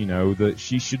says, that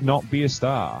she should not be a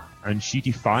star. And she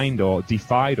defied all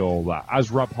that, as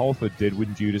Rob Halford did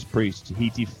with Judas Priest. He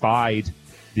defied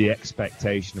the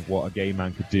expectation of what a gay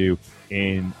man could do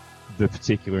in the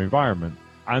particular environment.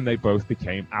 And they both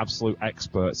became absolute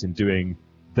experts in doing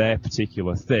their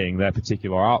particular thing, their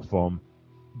particular art form,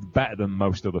 better than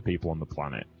most other people on the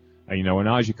planet. And, and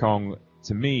Aja Kong,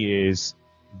 to me, is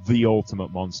the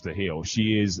ultimate monster heel.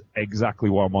 She is exactly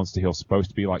what a monster heel's supposed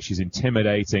to be like. She's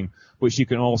intimidating, but she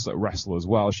can also wrestle as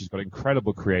well. She's got an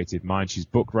incredible creative mind. She's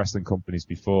booked wrestling companies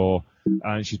before,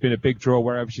 and she's been a big draw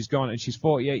wherever she's gone. And she's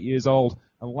 48 years old,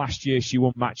 and last year she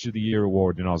won Match of the Year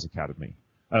award in Oz Academy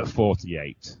at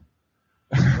 48.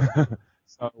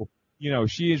 So,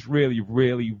 she is really,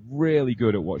 really, really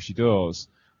good at what she does.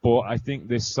 But I think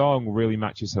this song really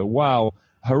matches her well.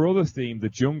 Her other theme, the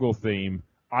jungle theme,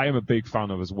 I am a big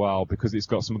fan of as well, because it's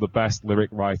got some of the best lyric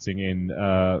writing in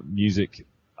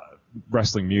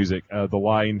wrestling music. The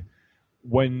line,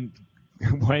 when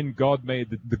God made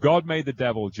the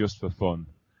devil just for fun,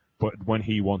 but when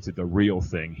he wanted the real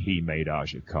thing, he made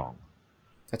Aja Kong.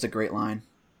 That's a great line.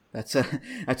 That's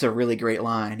a really great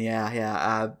line.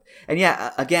 Yeah. And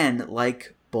yeah, again,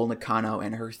 like Bull Nakano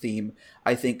and her theme,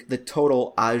 I think the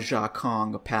total Aja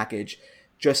Kong package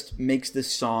just makes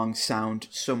this song sound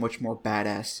so much more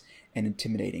badass and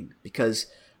intimidating, because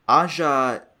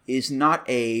Aja is not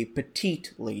a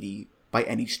petite lady by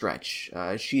any stretch.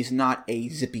 She's not a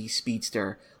zippy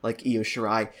speedster like Io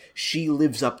Shirai. She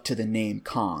lives up to the name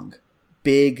Kong.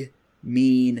 Big,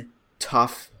 mean,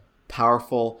 tough,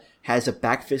 powerful, has a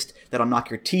back fist that'll knock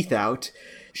your teeth out.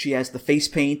 She has the face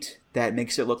paint that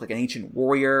makes her look like an ancient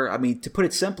warrior. I mean, to put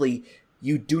it simply,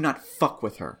 you do not fuck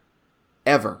with her.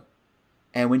 Ever.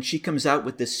 And when she comes out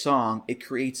with this song, it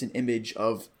creates an image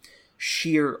of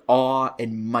sheer awe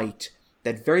and might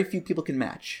that very few people can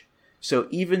match. So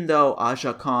even though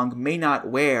Aja Kong may not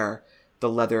wear the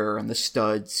leather and the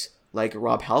studs like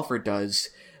Rob Halford does,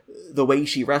 the way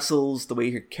she wrestles, the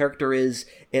way her character is,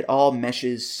 it all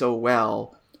meshes so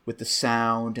well with the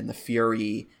sound and the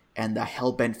fury and the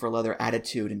hell-bent for leather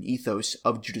attitude and ethos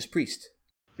of Judas Priest.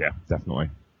 Yeah, definitely.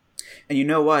 And you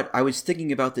know what? I was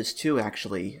thinking about this too,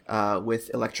 actually,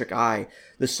 with Electric Eye.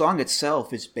 The song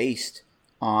itself is based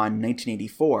on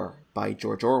 1984 by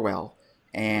George Orwell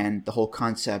and the whole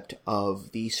concept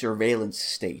of the surveillance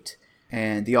state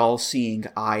and the all-seeing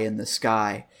eye in the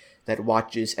sky that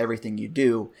watches everything you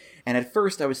do. And at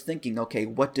first I was thinking, okay,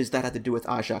 what does that have to do with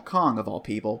Aja Kong, of all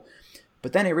people?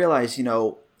 But then I realized,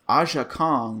 Aja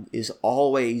Kong is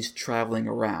always traveling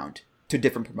around to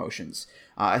different promotions.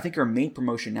 I think her main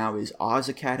promotion now is Oz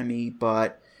Academy,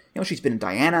 but she's been in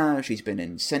Diana, she's been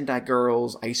in Sendai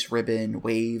Girls, Ice Ribbon,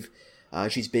 Wave.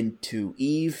 She's been to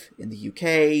Eve in the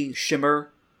UK,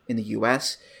 Shimmer in the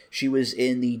US. She was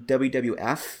in the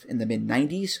WWF in the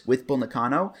mid-90s with Bull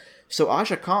Nakano. So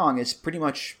Aja Kong has pretty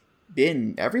much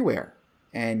been everywhere.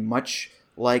 And much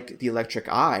like the Electric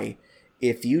Eye,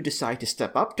 if you decide to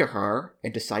step up to her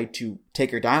and decide to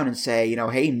take her down and say,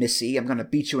 hey, Missy, I'm going to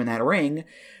beat you in that ring,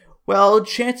 well,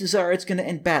 chances are it's going to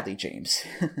end badly, James.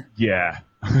 Yeah.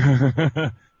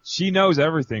 She knows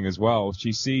everything as well.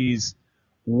 She sees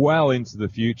well into the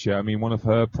future. I mean, one of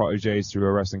her proteges through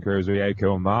her wrestling career is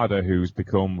Rieko Amada, who's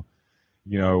become,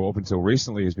 up until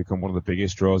recently, has become one of the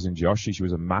biggest draws in Joshi. She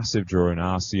was a massive draw in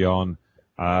Arceon.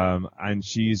 And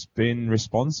she's been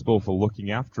responsible for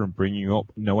looking after and bringing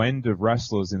up no end of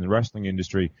wrestlers in the wrestling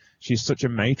industry. She's such a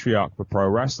matriarch for pro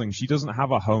wrestling. She doesn't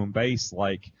have a home base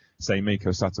like, say, Miko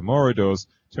Satomura does.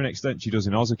 To an extent, she does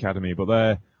in Oz Academy, but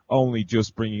they're only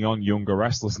just bringing on younger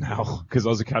wrestlers now because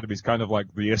Oz Academy is kind of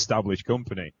like the established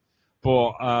company.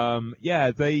 But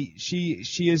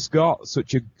she has got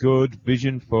such a good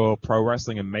vision for pro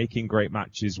wrestling and making great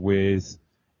matches with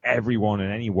everyone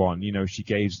and anyone. She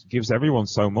gives everyone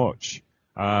so much.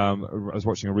 I was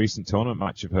watching a recent tournament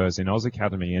match of hers in Oz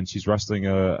Academy, and she's wrestling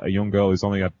a young girl who's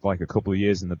only had like a couple of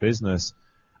years in the business,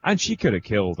 and she could have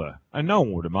killed her, and no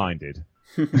one would have minded.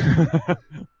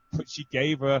 But she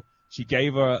gave her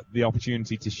the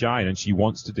opportunity to shine, and she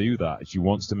wants to do that. She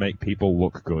wants to make people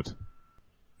look good.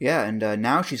 Yeah, and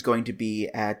now she's going to be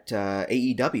at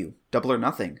AEW, Double or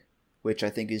Nothing, which I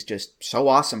think is just so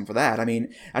awesome for that. I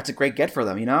mean, that's a great get for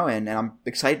them, and I'm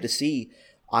excited to see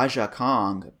Aja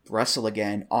Kong wrestle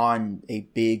again on a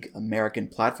big American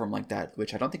platform like that,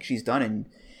 which I don't think she's done in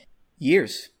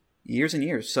years and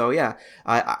years. So yeah,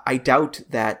 I doubt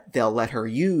that they'll let her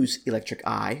use Electric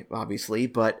Eye, obviously,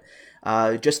 but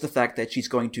just the fact that she's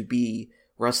going to be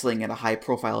wrestling at a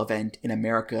high-profile event in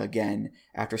America again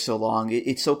after so long,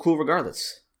 it's so cool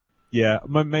regardless. Yeah,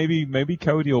 maybe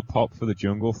Cody will pop for the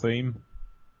jungle theme.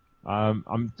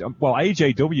 Well,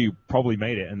 AJW probably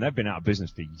made it, and they've been out of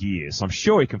business for years. So I'm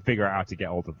sure he can figure out how to get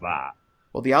hold of that.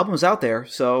 Well, the album's out there,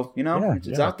 so,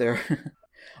 it's out there.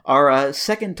 Our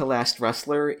second to last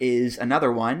wrestler is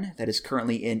another one that is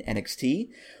currently in NXT.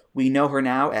 We know her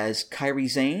now as Kairi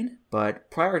Sane, but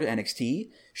prior to NXT,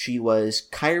 she was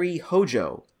Kairi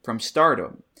Hojo from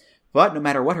Stardom. But no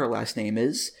matter what her last name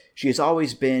is, she has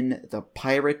always been the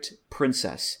Pirate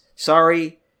Princess.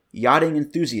 Sorry, yachting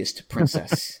enthusiast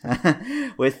princess.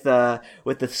 with the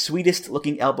sweetest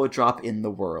looking elbow drop in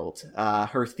the world.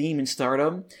 Her theme in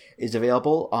Stardom is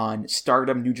available on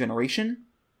Stardom New Generation.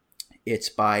 It's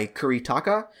by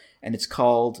Kuritaka, and it's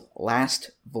called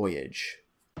Last Voyage.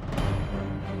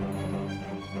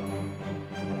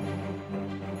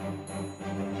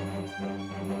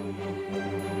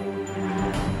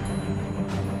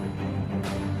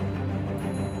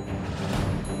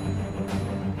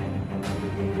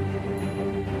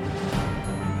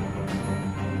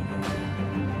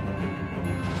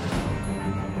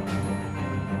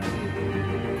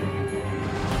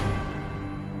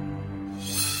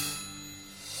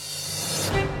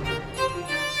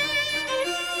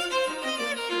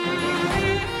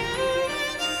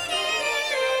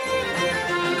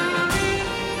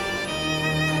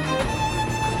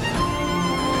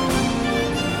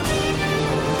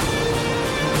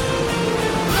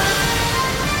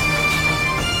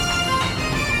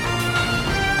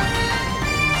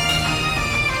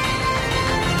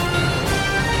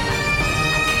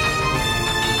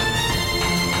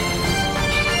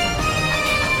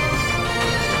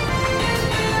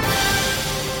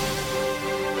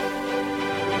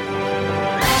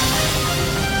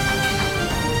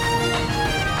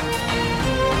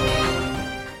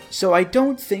 So I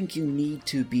don't think you need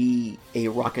to be a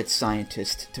rocket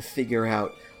scientist to figure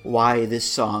out why this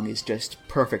song is just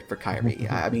perfect for Kairi.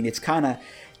 I mean, it's kind of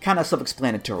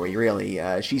self-explanatory, really.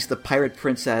 She's the pirate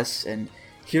princess, and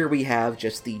here we have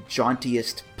just the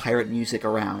jauntiest pirate music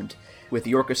around, with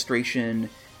the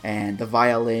orchestration and the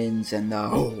violins and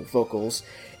the vocals.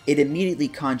 It immediately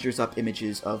conjures up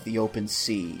images of the open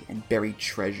sea and buried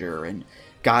treasure and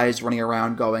guys running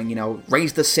around going,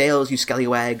 raise the sails, you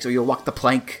scallywags, or you'll walk the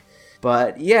plank.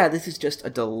 But yeah, this is just a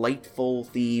delightful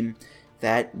theme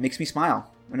that makes me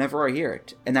smile whenever I hear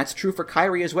it. And that's true for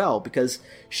Kairi as well, because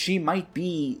she might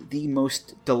be the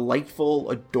most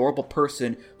delightful, adorable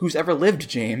person who's ever lived,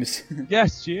 James.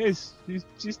 Yes, she is.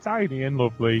 She's tiny and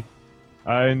lovely.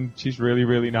 And she's really,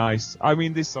 really nice. I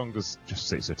mean, this song just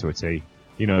sits her to a T.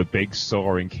 Big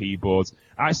soaring keyboards. It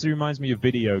actually reminds me of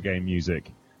video game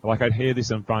music. Like, I'd hear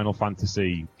this in Final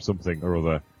Fantasy something or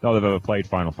other. Not that I've ever played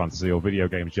Final Fantasy or video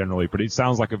games generally, but it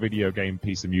sounds like a video game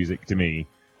piece of music to me.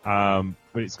 But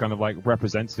it's kind of like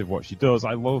representative of what she does.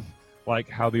 I love,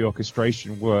 how the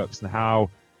orchestration works and how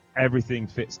everything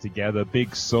fits together.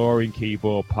 Big soaring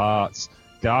keyboard parts,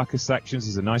 darker sections.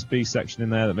 There's a nice B section in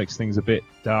there that makes things a bit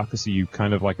darker, so you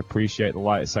kind of, appreciate the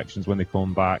lighter sections when they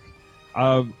come back.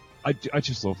 I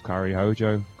just love Kairi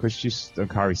Hojo, because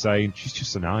Kairi Sane, she's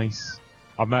just so nice.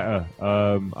 I met her.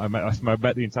 I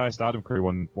met the entire Stardom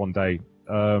crew one day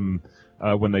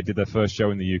when they did their first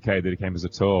show in the UK. They came as a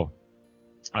tour,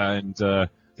 and they're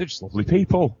just lovely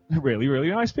people, really, really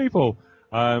nice people.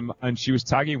 And she was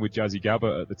tagging with Jazzy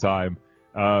Gabert at the time.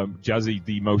 Jazzy,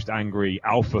 the most angry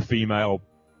alpha female,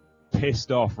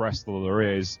 pissed off wrestler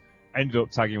there is, ended up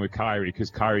tagging with Kairi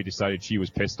because Kairi decided she was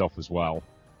pissed off as well.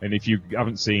 And if you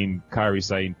haven't seen Kairi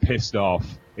saying pissed off,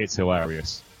 it's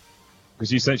hilarious. Because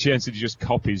she essentially just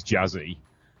copies Jazzy,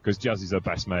 because Jazzy's her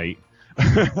best mate.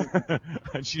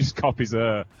 And she just copies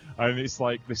her. And it's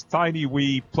like this tiny,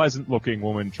 wee, pleasant-looking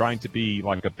woman trying to be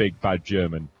like a big, bad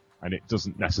German. And it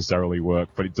doesn't necessarily work,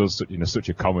 but it does in such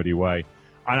a comedy way.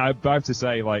 And I have to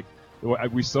say,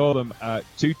 we saw them at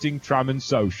Tooting Tram and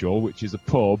Social, which is a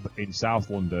pub in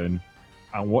South London.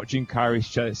 And watching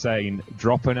Kairi Sane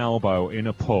drop an elbow in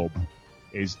a pub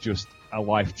is just a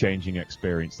life-changing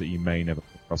experience that you may never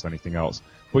come across anything else.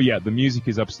 But yeah, the music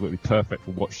is absolutely perfect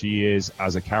for what she is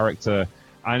as a character.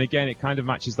 And again, it kind of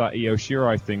matches that Io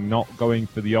Shirai thing, not going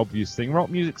for the obvious thing. Rock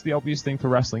music's the obvious thing for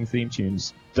wrestling theme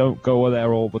tunes. Don't go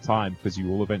there all the time, because you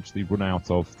will eventually run out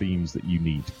of themes that you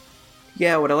need.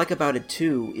 Yeah, what I like about it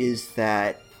too is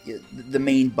that the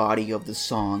main body of the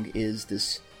song is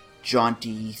this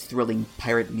jaunty, thrilling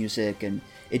pirate music, and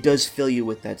it does fill you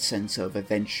with that sense of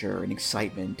adventure and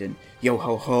excitement and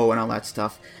yo-ho-ho and all that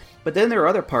stuff. But then there are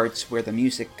other parts where the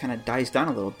music kind of dies down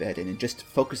a little bit, and it just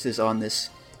focuses on this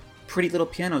pretty little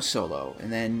piano solo,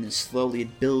 and then slowly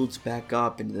it builds back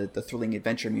up into the thrilling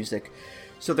adventure music.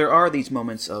 So there are these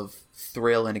moments of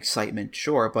thrill and excitement,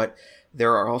 sure, but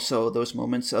there are also those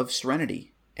moments of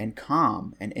serenity and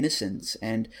calm and innocence.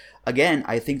 And again,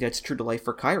 I think that's true to life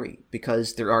for Kairi,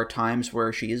 because there are times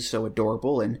where she is so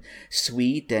adorable and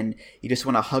sweet and you just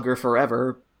want to hug her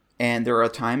forever. And there are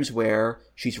times where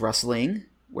she's wrestling,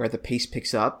 where the pace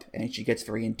picks up and she gets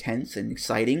very intense and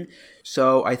exciting.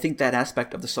 So I think that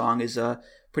aspect of the song is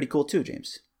pretty cool too,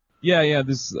 James. Yeah.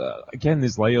 There's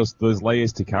there's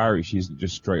layers to Kairi. She isn't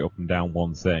just straight up and down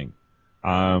one thing.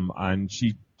 And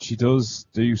she does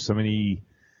do so many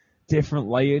different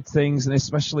layered things, and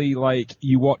especially like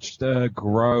you watched her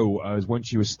grow as when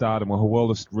she was Stardom, or her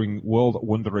World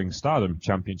Wondering Stardom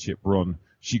Championship run.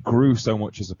 She grew so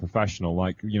much as a professional,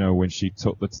 like, you know, when she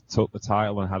took the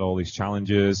title and had all these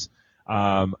challenges,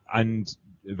 and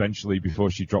eventually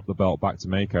before she dropped the belt back to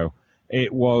Meiko.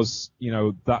 It was, you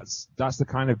know, that's the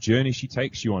kind of journey she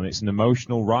takes you on. It's an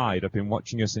emotional ride. I've been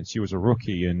watching her since she was a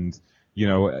rookie, and, you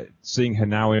know, seeing her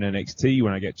now in NXT,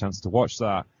 when I get a chance to watch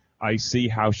that, I see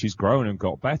how she's grown and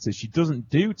got better. She doesn't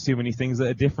do too many things that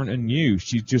are different and new.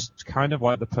 She's just kind of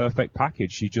like the perfect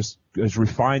package. She just has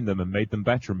refined them and made them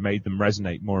better and made them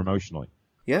resonate more emotionally.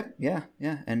 Yeah.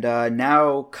 And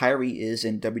now Kairi is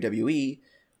in WWE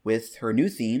with her new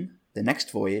theme, The Next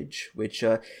Voyage, which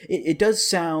it does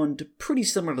sound pretty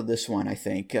similar to this one, I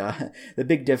think. The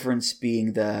big difference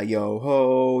being the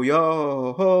yo-ho,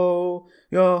 yo-ho,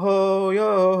 yo-ho,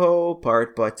 yo-ho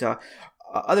part, but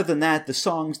other than that, the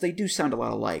songs, they do sound a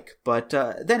lot alike. But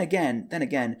then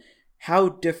again, how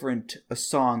different a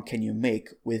song can you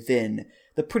make within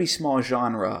the pretty small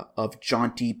genre of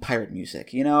jaunty pirate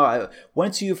music? You know,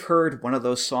 once you've heard one of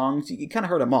those songs, you kind of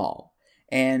heard them all.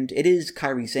 And it is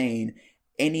Kairi Sane.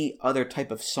 Any other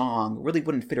type of song really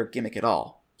wouldn't fit her gimmick at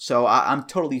all. So I'm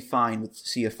totally fine with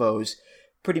CFOs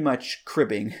pretty much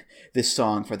cribbing this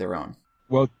song for their own.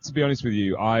 Well, to be honest with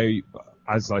you,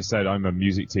 as I said, I'm a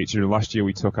music teacher. Last year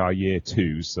we took our year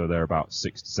 2s, so they're about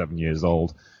 6 to 7 years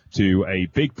old, to a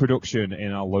big production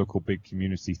in our local big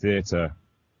community theatre.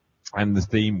 And the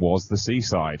theme was the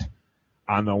seaside.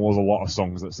 And there was a lot of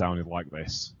songs that sounded like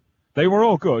this. They were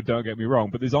all good, don't get me wrong,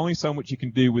 but there's only so much you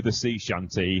can do with a sea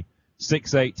shanty,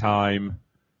 6/8 time,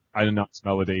 and a nice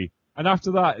melody. And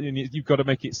after that, you've got to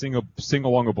make it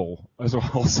sing-alongable as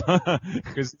well.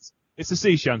 Because it's a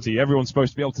sea shanty. Everyone's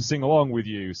supposed to be able to sing along with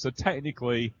you. So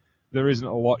technically, there isn't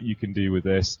a lot you can do with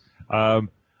this. I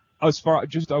will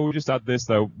just add this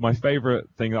though. My favorite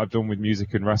thing that I've done with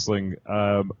music and wrestling,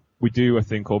 we do a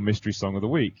thing called Mystery Song of the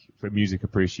Week for music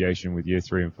appreciation with year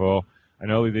 3 and 4.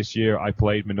 And early this year, I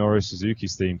played Minoru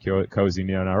Suzuki's theme, Cozy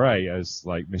Neon Array, as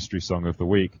like Mystery Song of the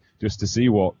Week, just to see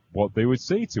what they would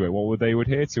see to it, what they would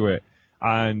hear to it.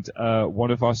 And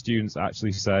one of our students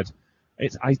actually said,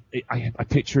 I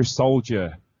picture a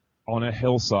soldier on a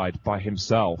hillside by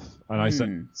himself. And I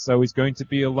said, so he's going to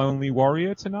be a lonely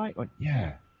warrior tonight? Like,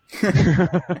 yeah.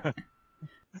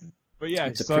 But yeah,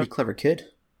 it's a pretty clever kid.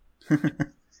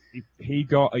 he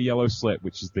got a yellow slip,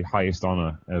 which is the highest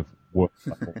honor of work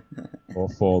or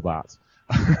for that.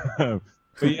 But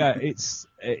yeah,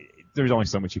 there's only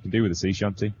so much you can do with a sea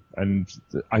shanty, and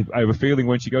I have a feeling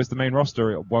when she goes to the main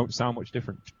roster, it won't sound much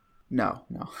different. No.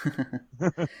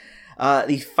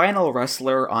 The final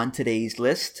wrestler on today's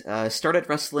list started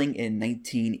wrestling in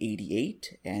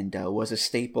 1988 and was a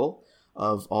staple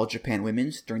of All Japan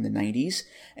Women's during the 90s.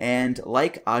 And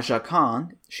like Aja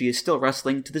Kong, she is still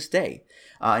wrestling to this day.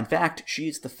 In fact, she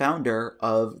is the founder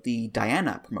of the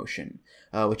Diana promotion,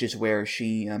 which is where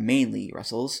she mainly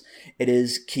wrestles. It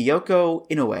is Kyoko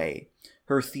Inoue.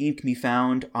 Her theme can be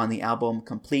found on the album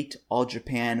Complete All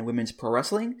Japan Women's Pro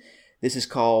Wrestling. This is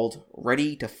called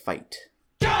Ready to Fight.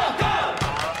 Go, go!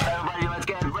 Everybody, let's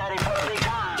get ready for the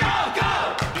time. Go,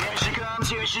 go!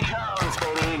 Here she comes,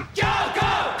 baby. Go,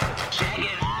 go! Check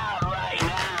it out right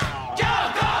now.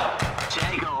 Go, go!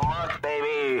 Take a look,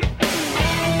 baby.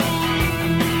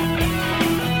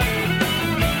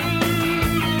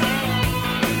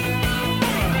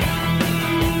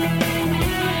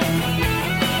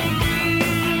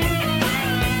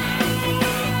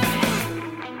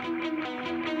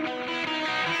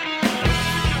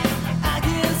 I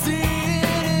can see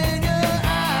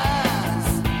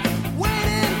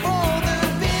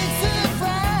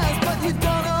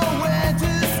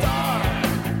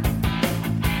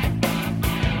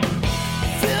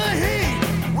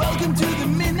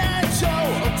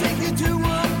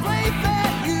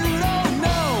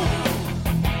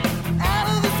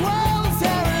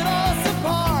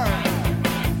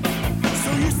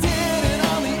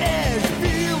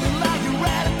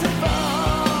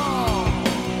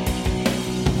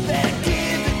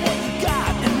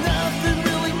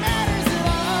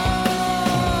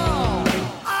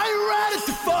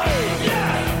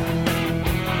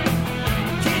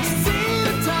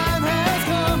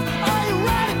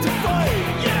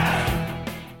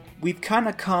kind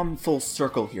of come full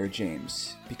circle here,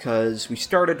 James, because we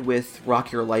started with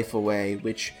Rock Your Life Away,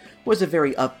 which was a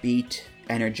very upbeat,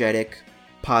 energetic,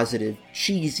 positive,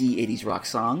 cheesy 80s rock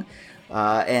song,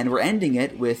 and we're ending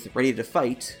it with Ready to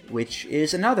Fight, which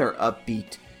is another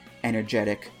upbeat,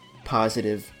 energetic,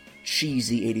 positive,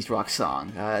 cheesy 80s rock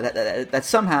song that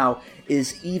somehow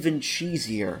is even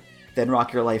cheesier than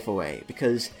Rock Your Life Away,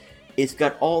 because it's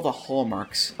got all the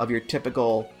hallmarks of your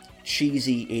typical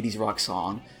cheesy 80s rock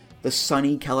song. The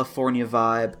sunny California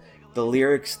vibe, the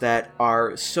lyrics that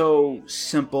are so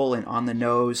simple and on the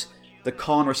nose, the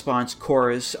call and response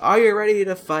chorus, "Are you ready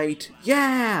to fight?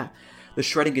 Yeah!" The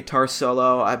shredding guitar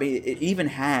solo, I mean, it even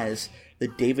has the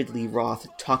David Lee Roth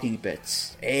talking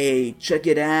bits. "Hey, check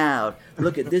it out.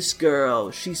 Look at this girl.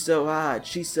 She's so hot.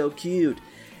 She's so cute."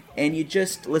 And you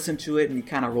just listen to it and you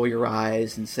kind of roll your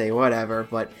eyes and say whatever,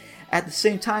 but at the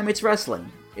same time, it's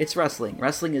wrestling. It's wrestling.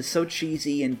 Wrestling is so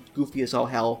cheesy and goofy as all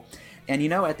hell. And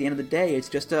at the end of the day, it's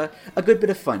just a good bit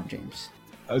of fun, James.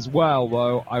 As well,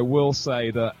 though, I will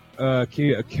say that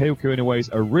Kyoko Inoue's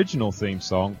original theme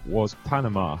song was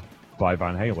Panama by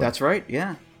Van Halen. That's right,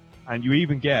 yeah. And you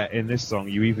even get, in this song,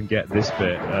 this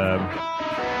bit.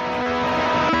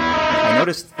 I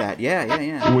noticed that,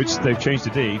 yeah. Which they've changed to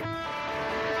D.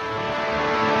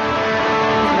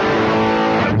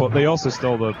 But they also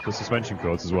stole the suspension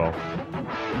chords as well.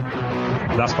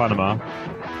 That's Panama,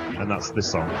 and that's this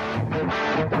song.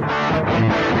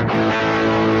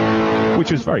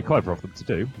 Which is very clever of them to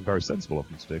do, and very sensible of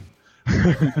them to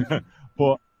do.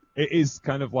 But it is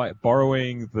kind of like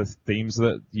borrowing the themes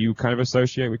that you kind of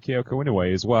associate with Kyoko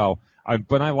Inoue as well.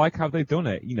 But I like how they've done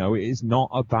it. It is not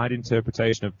a bad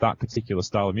interpretation of that particular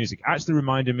style of music. Actually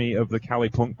reminded me of the Cali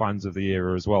punk bands of the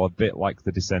era as well, a bit like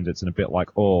the Descendants and a bit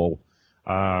like All.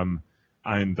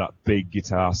 And that big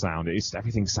guitar sound.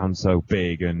 Everything sounds so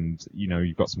big, and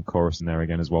you've got some chorus in there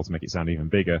again as well to make it sound even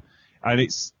bigger. And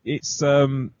it's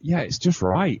just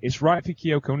right. It's right for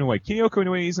Kyoko Inoue. Kyoko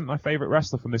Inoue isn't my favorite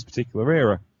wrestler from this particular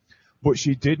era, but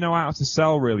she did know how to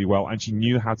sell really well, and she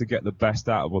knew how to get the best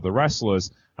out of other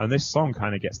wrestlers. And this song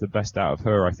kind of gets the best out of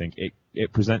her. I think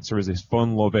it presents her as this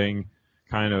fun-loving,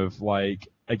 kind of like,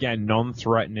 again,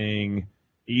 non-threatening,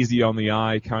 easy on the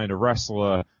eye kind of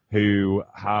wrestler who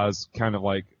has kind of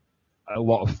like a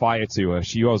lot of fire to her.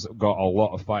 She has got a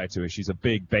lot of fire to her. She's a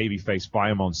big babyface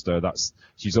fire monster.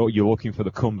 You're looking for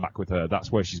the comeback with her.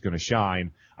 That's where she's going to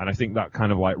shine. And I think that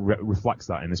kind of like reflects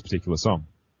that in this particular song.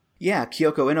 Yeah,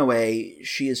 Kyoko Inoue,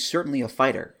 she is certainly a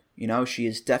fighter. She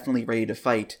is definitely ready to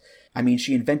fight. I mean,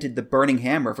 she invented the burning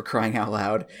hammer, for crying out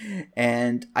loud.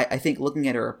 And I think looking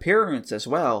at her appearance as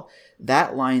well,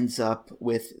 that lines up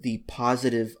with the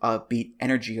positive, upbeat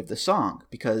energy of the song,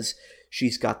 because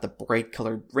she's got the bright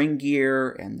colored ring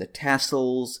gear and the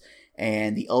tassels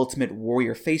and the ultimate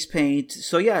warrior face paint.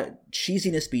 So yeah,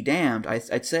 cheesiness be damned.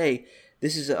 I'd say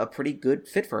this is a pretty good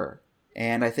fit for her.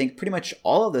 And I think pretty much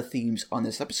all of the themes on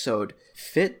this episode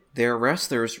fit their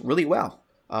wrestlers really well.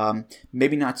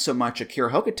 Maybe not so much Akira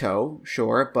Hokuto,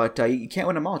 sure, but you can't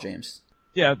win them all, James.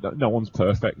 Yeah, no one's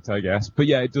perfect, I guess. But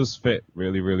yeah, it does fit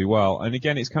really, really well. And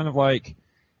again, it's kind of like,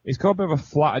 it's got a bit of a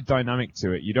flatter dynamic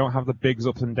to it. You don't have the bigs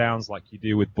ups and downs like you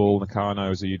do with Bull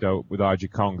Nakano's or you don't with Aja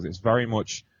Kong's. It's very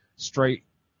much straight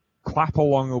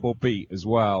clap-alongable beat as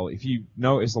well. If you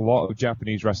notice a lot of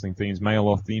Japanese wrestling themes, male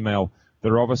or female,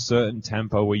 they're of a certain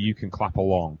tempo where you can clap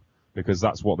along, because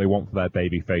that's what they want for their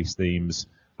babyface themes.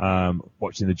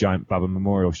 Watching the Giant Baba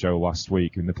Memorial show last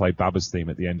week, and they played Baba's theme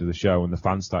at the end of the show, and the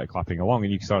fans started clapping along,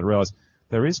 and you started to realize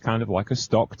there is kind of like a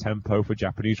stock tempo for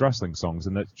Japanese wrestling songs,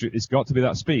 and that it's got to be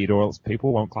that speed, or else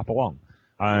people won't clap along.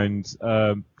 And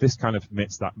this kind of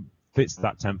fits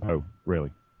that tempo,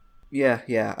 really.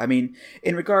 Yeah. I mean,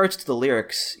 in regards to the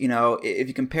lyrics, if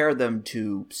you compare them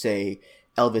to, say,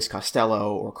 Elvis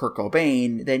Costello or Kurt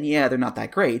Cobain, then yeah, they're not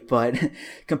that great, but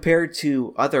compared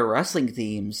to other wrestling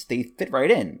themes, they fit right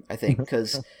in, I think,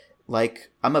 because,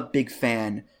 I'm a big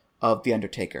fan of The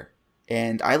Undertaker,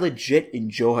 and I legit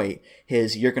enjoy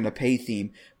his You're Gonna Pay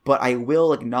theme, but I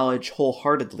will acknowledge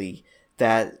wholeheartedly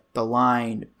that the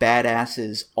line,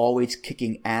 "badasses always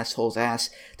kicking assholes' ass,"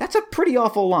 that's a pretty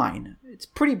awful line. It's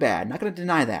pretty bad, not gonna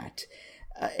deny that.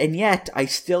 And yet, I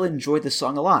still enjoy the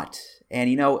song a lot.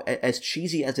 And, as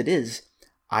cheesy as it is,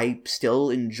 I still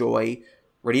enjoy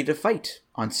Ready to Fight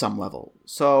on some level.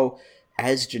 So,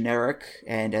 as generic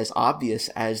and as obvious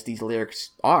as these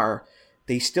lyrics are,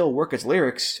 they still work as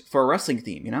lyrics for a wrestling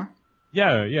theme,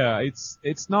 Yeah,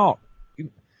 it's not...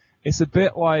 It's a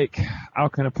bit like... How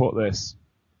can I put this?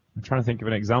 I'm trying to think of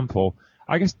an example.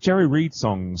 I guess Jerry Reed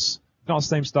songs, not the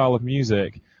same style of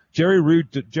music, Jerry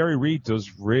Reed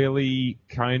does really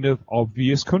kind of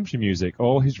obvious country music.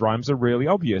 All his rhymes are really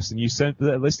obvious, and you sit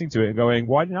there listening to it and going,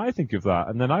 why didn't I think of that?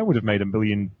 And then I would have made $1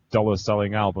 million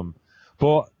selling album.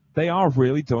 But they are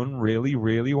really done really,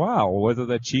 really well, whether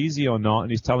they're cheesy or not,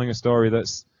 and he's telling a story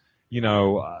that's,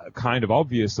 kind of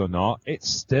obvious or not, it's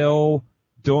still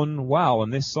done well,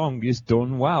 and this song is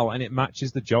done well, and it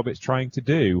matches the job it's trying to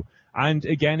do. And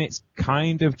again, it's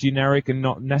kind of generic and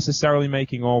not necessarily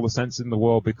making all the sense in the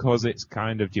world because it's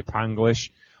kind of Japanglish,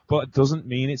 but it doesn't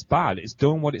mean it's bad. It's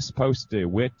done what it's supposed to do.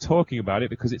 We're talking about it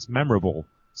because it's memorable,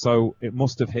 so it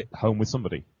must have hit home with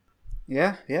somebody.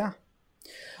 Yeah.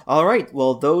 All right,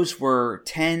 well, those were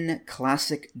 10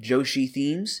 classic Joshi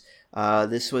themes.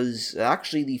 This was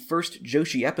actually the first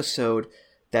Joshi episode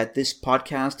that this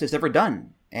podcast has ever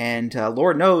done. And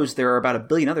Lord knows there are about 1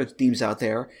 billion other themes out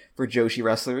there for Joshi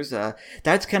wrestlers.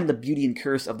 That's kind of the beauty and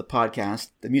curse of the podcast.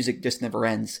 The music just never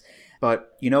ends.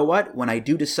 But you know what? When I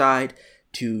do decide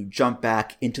to jump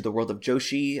back into the world of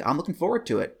Joshi, I'm looking forward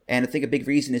to it. And I think a big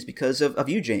reason is because of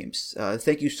you, James.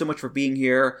 Thank you so much for being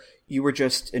here. You were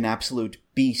just an absolute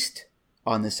beast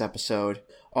on this episode.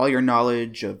 All your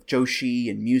knowledge of Joshi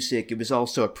and music, it was all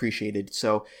so appreciated.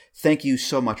 So thank you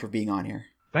so much for being on here.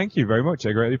 Thank you very much.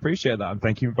 I greatly appreciate that. And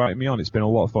thank you for inviting me on. It's been a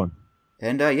lot of fun.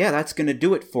 And that's going to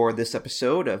do it for this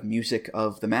episode of Music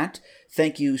of the Mat.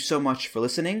 Thank you so much for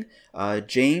listening.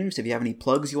 James, if you have any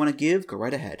plugs you want to give, go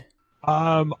right ahead.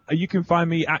 You can find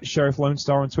me at Sheriff Lone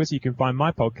Star on Twitter. You can find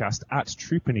my podcast at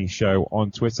Troopany Show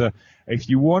on Twitter. If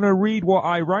you want to read what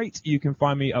I write, you can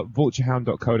find me at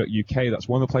vulturehound.co.uk. That's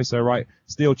one of the places I write.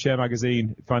 Steel Chair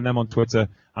Magazine, find them on Twitter.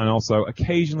 And also,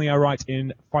 occasionally I write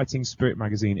in Fighting Spirit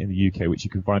Magazine in the UK, which you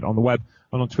can find on the web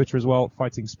and on Twitter as well,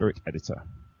 Fighting Spirit Editor.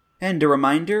 And a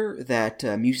reminder that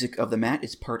Music of the Mat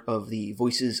is part of the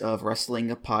Voices of Wrestling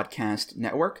podcast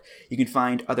network. You can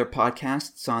find other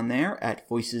podcasts on there at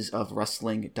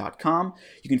voicesofwrestling.com.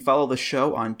 You can follow the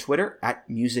show on Twitter at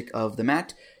Music of the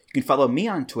Mat. You can follow me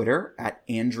on Twitter at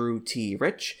Andrew T.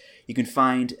 Rich. You can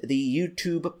find the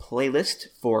YouTube playlist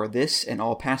for this and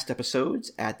all past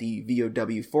episodes at the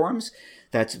VOW forums.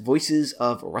 That's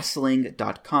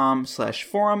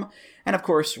voicesofwrestling.com/forum. And of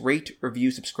course, rate, review,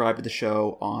 subscribe to the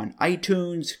show on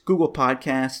iTunes, Google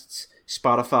Podcasts,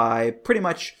 Spotify, pretty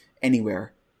much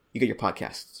anywhere you get your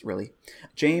podcasts, really.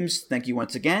 James, thank you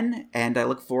once again, and I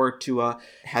look forward to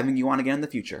having you on again in the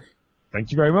future.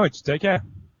 Thank you very much. Take care.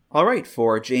 All right,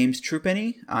 for James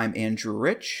Troopany, I'm Andrew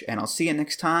Rich, and I'll see you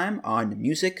next time on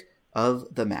Music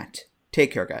of the Mat.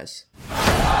 Take care, guys.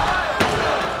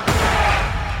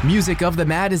 Music of the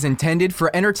Mat is intended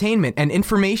for entertainment and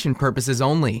information purposes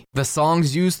only. The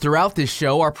songs used throughout this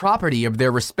show are property of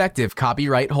their respective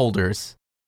copyright holders.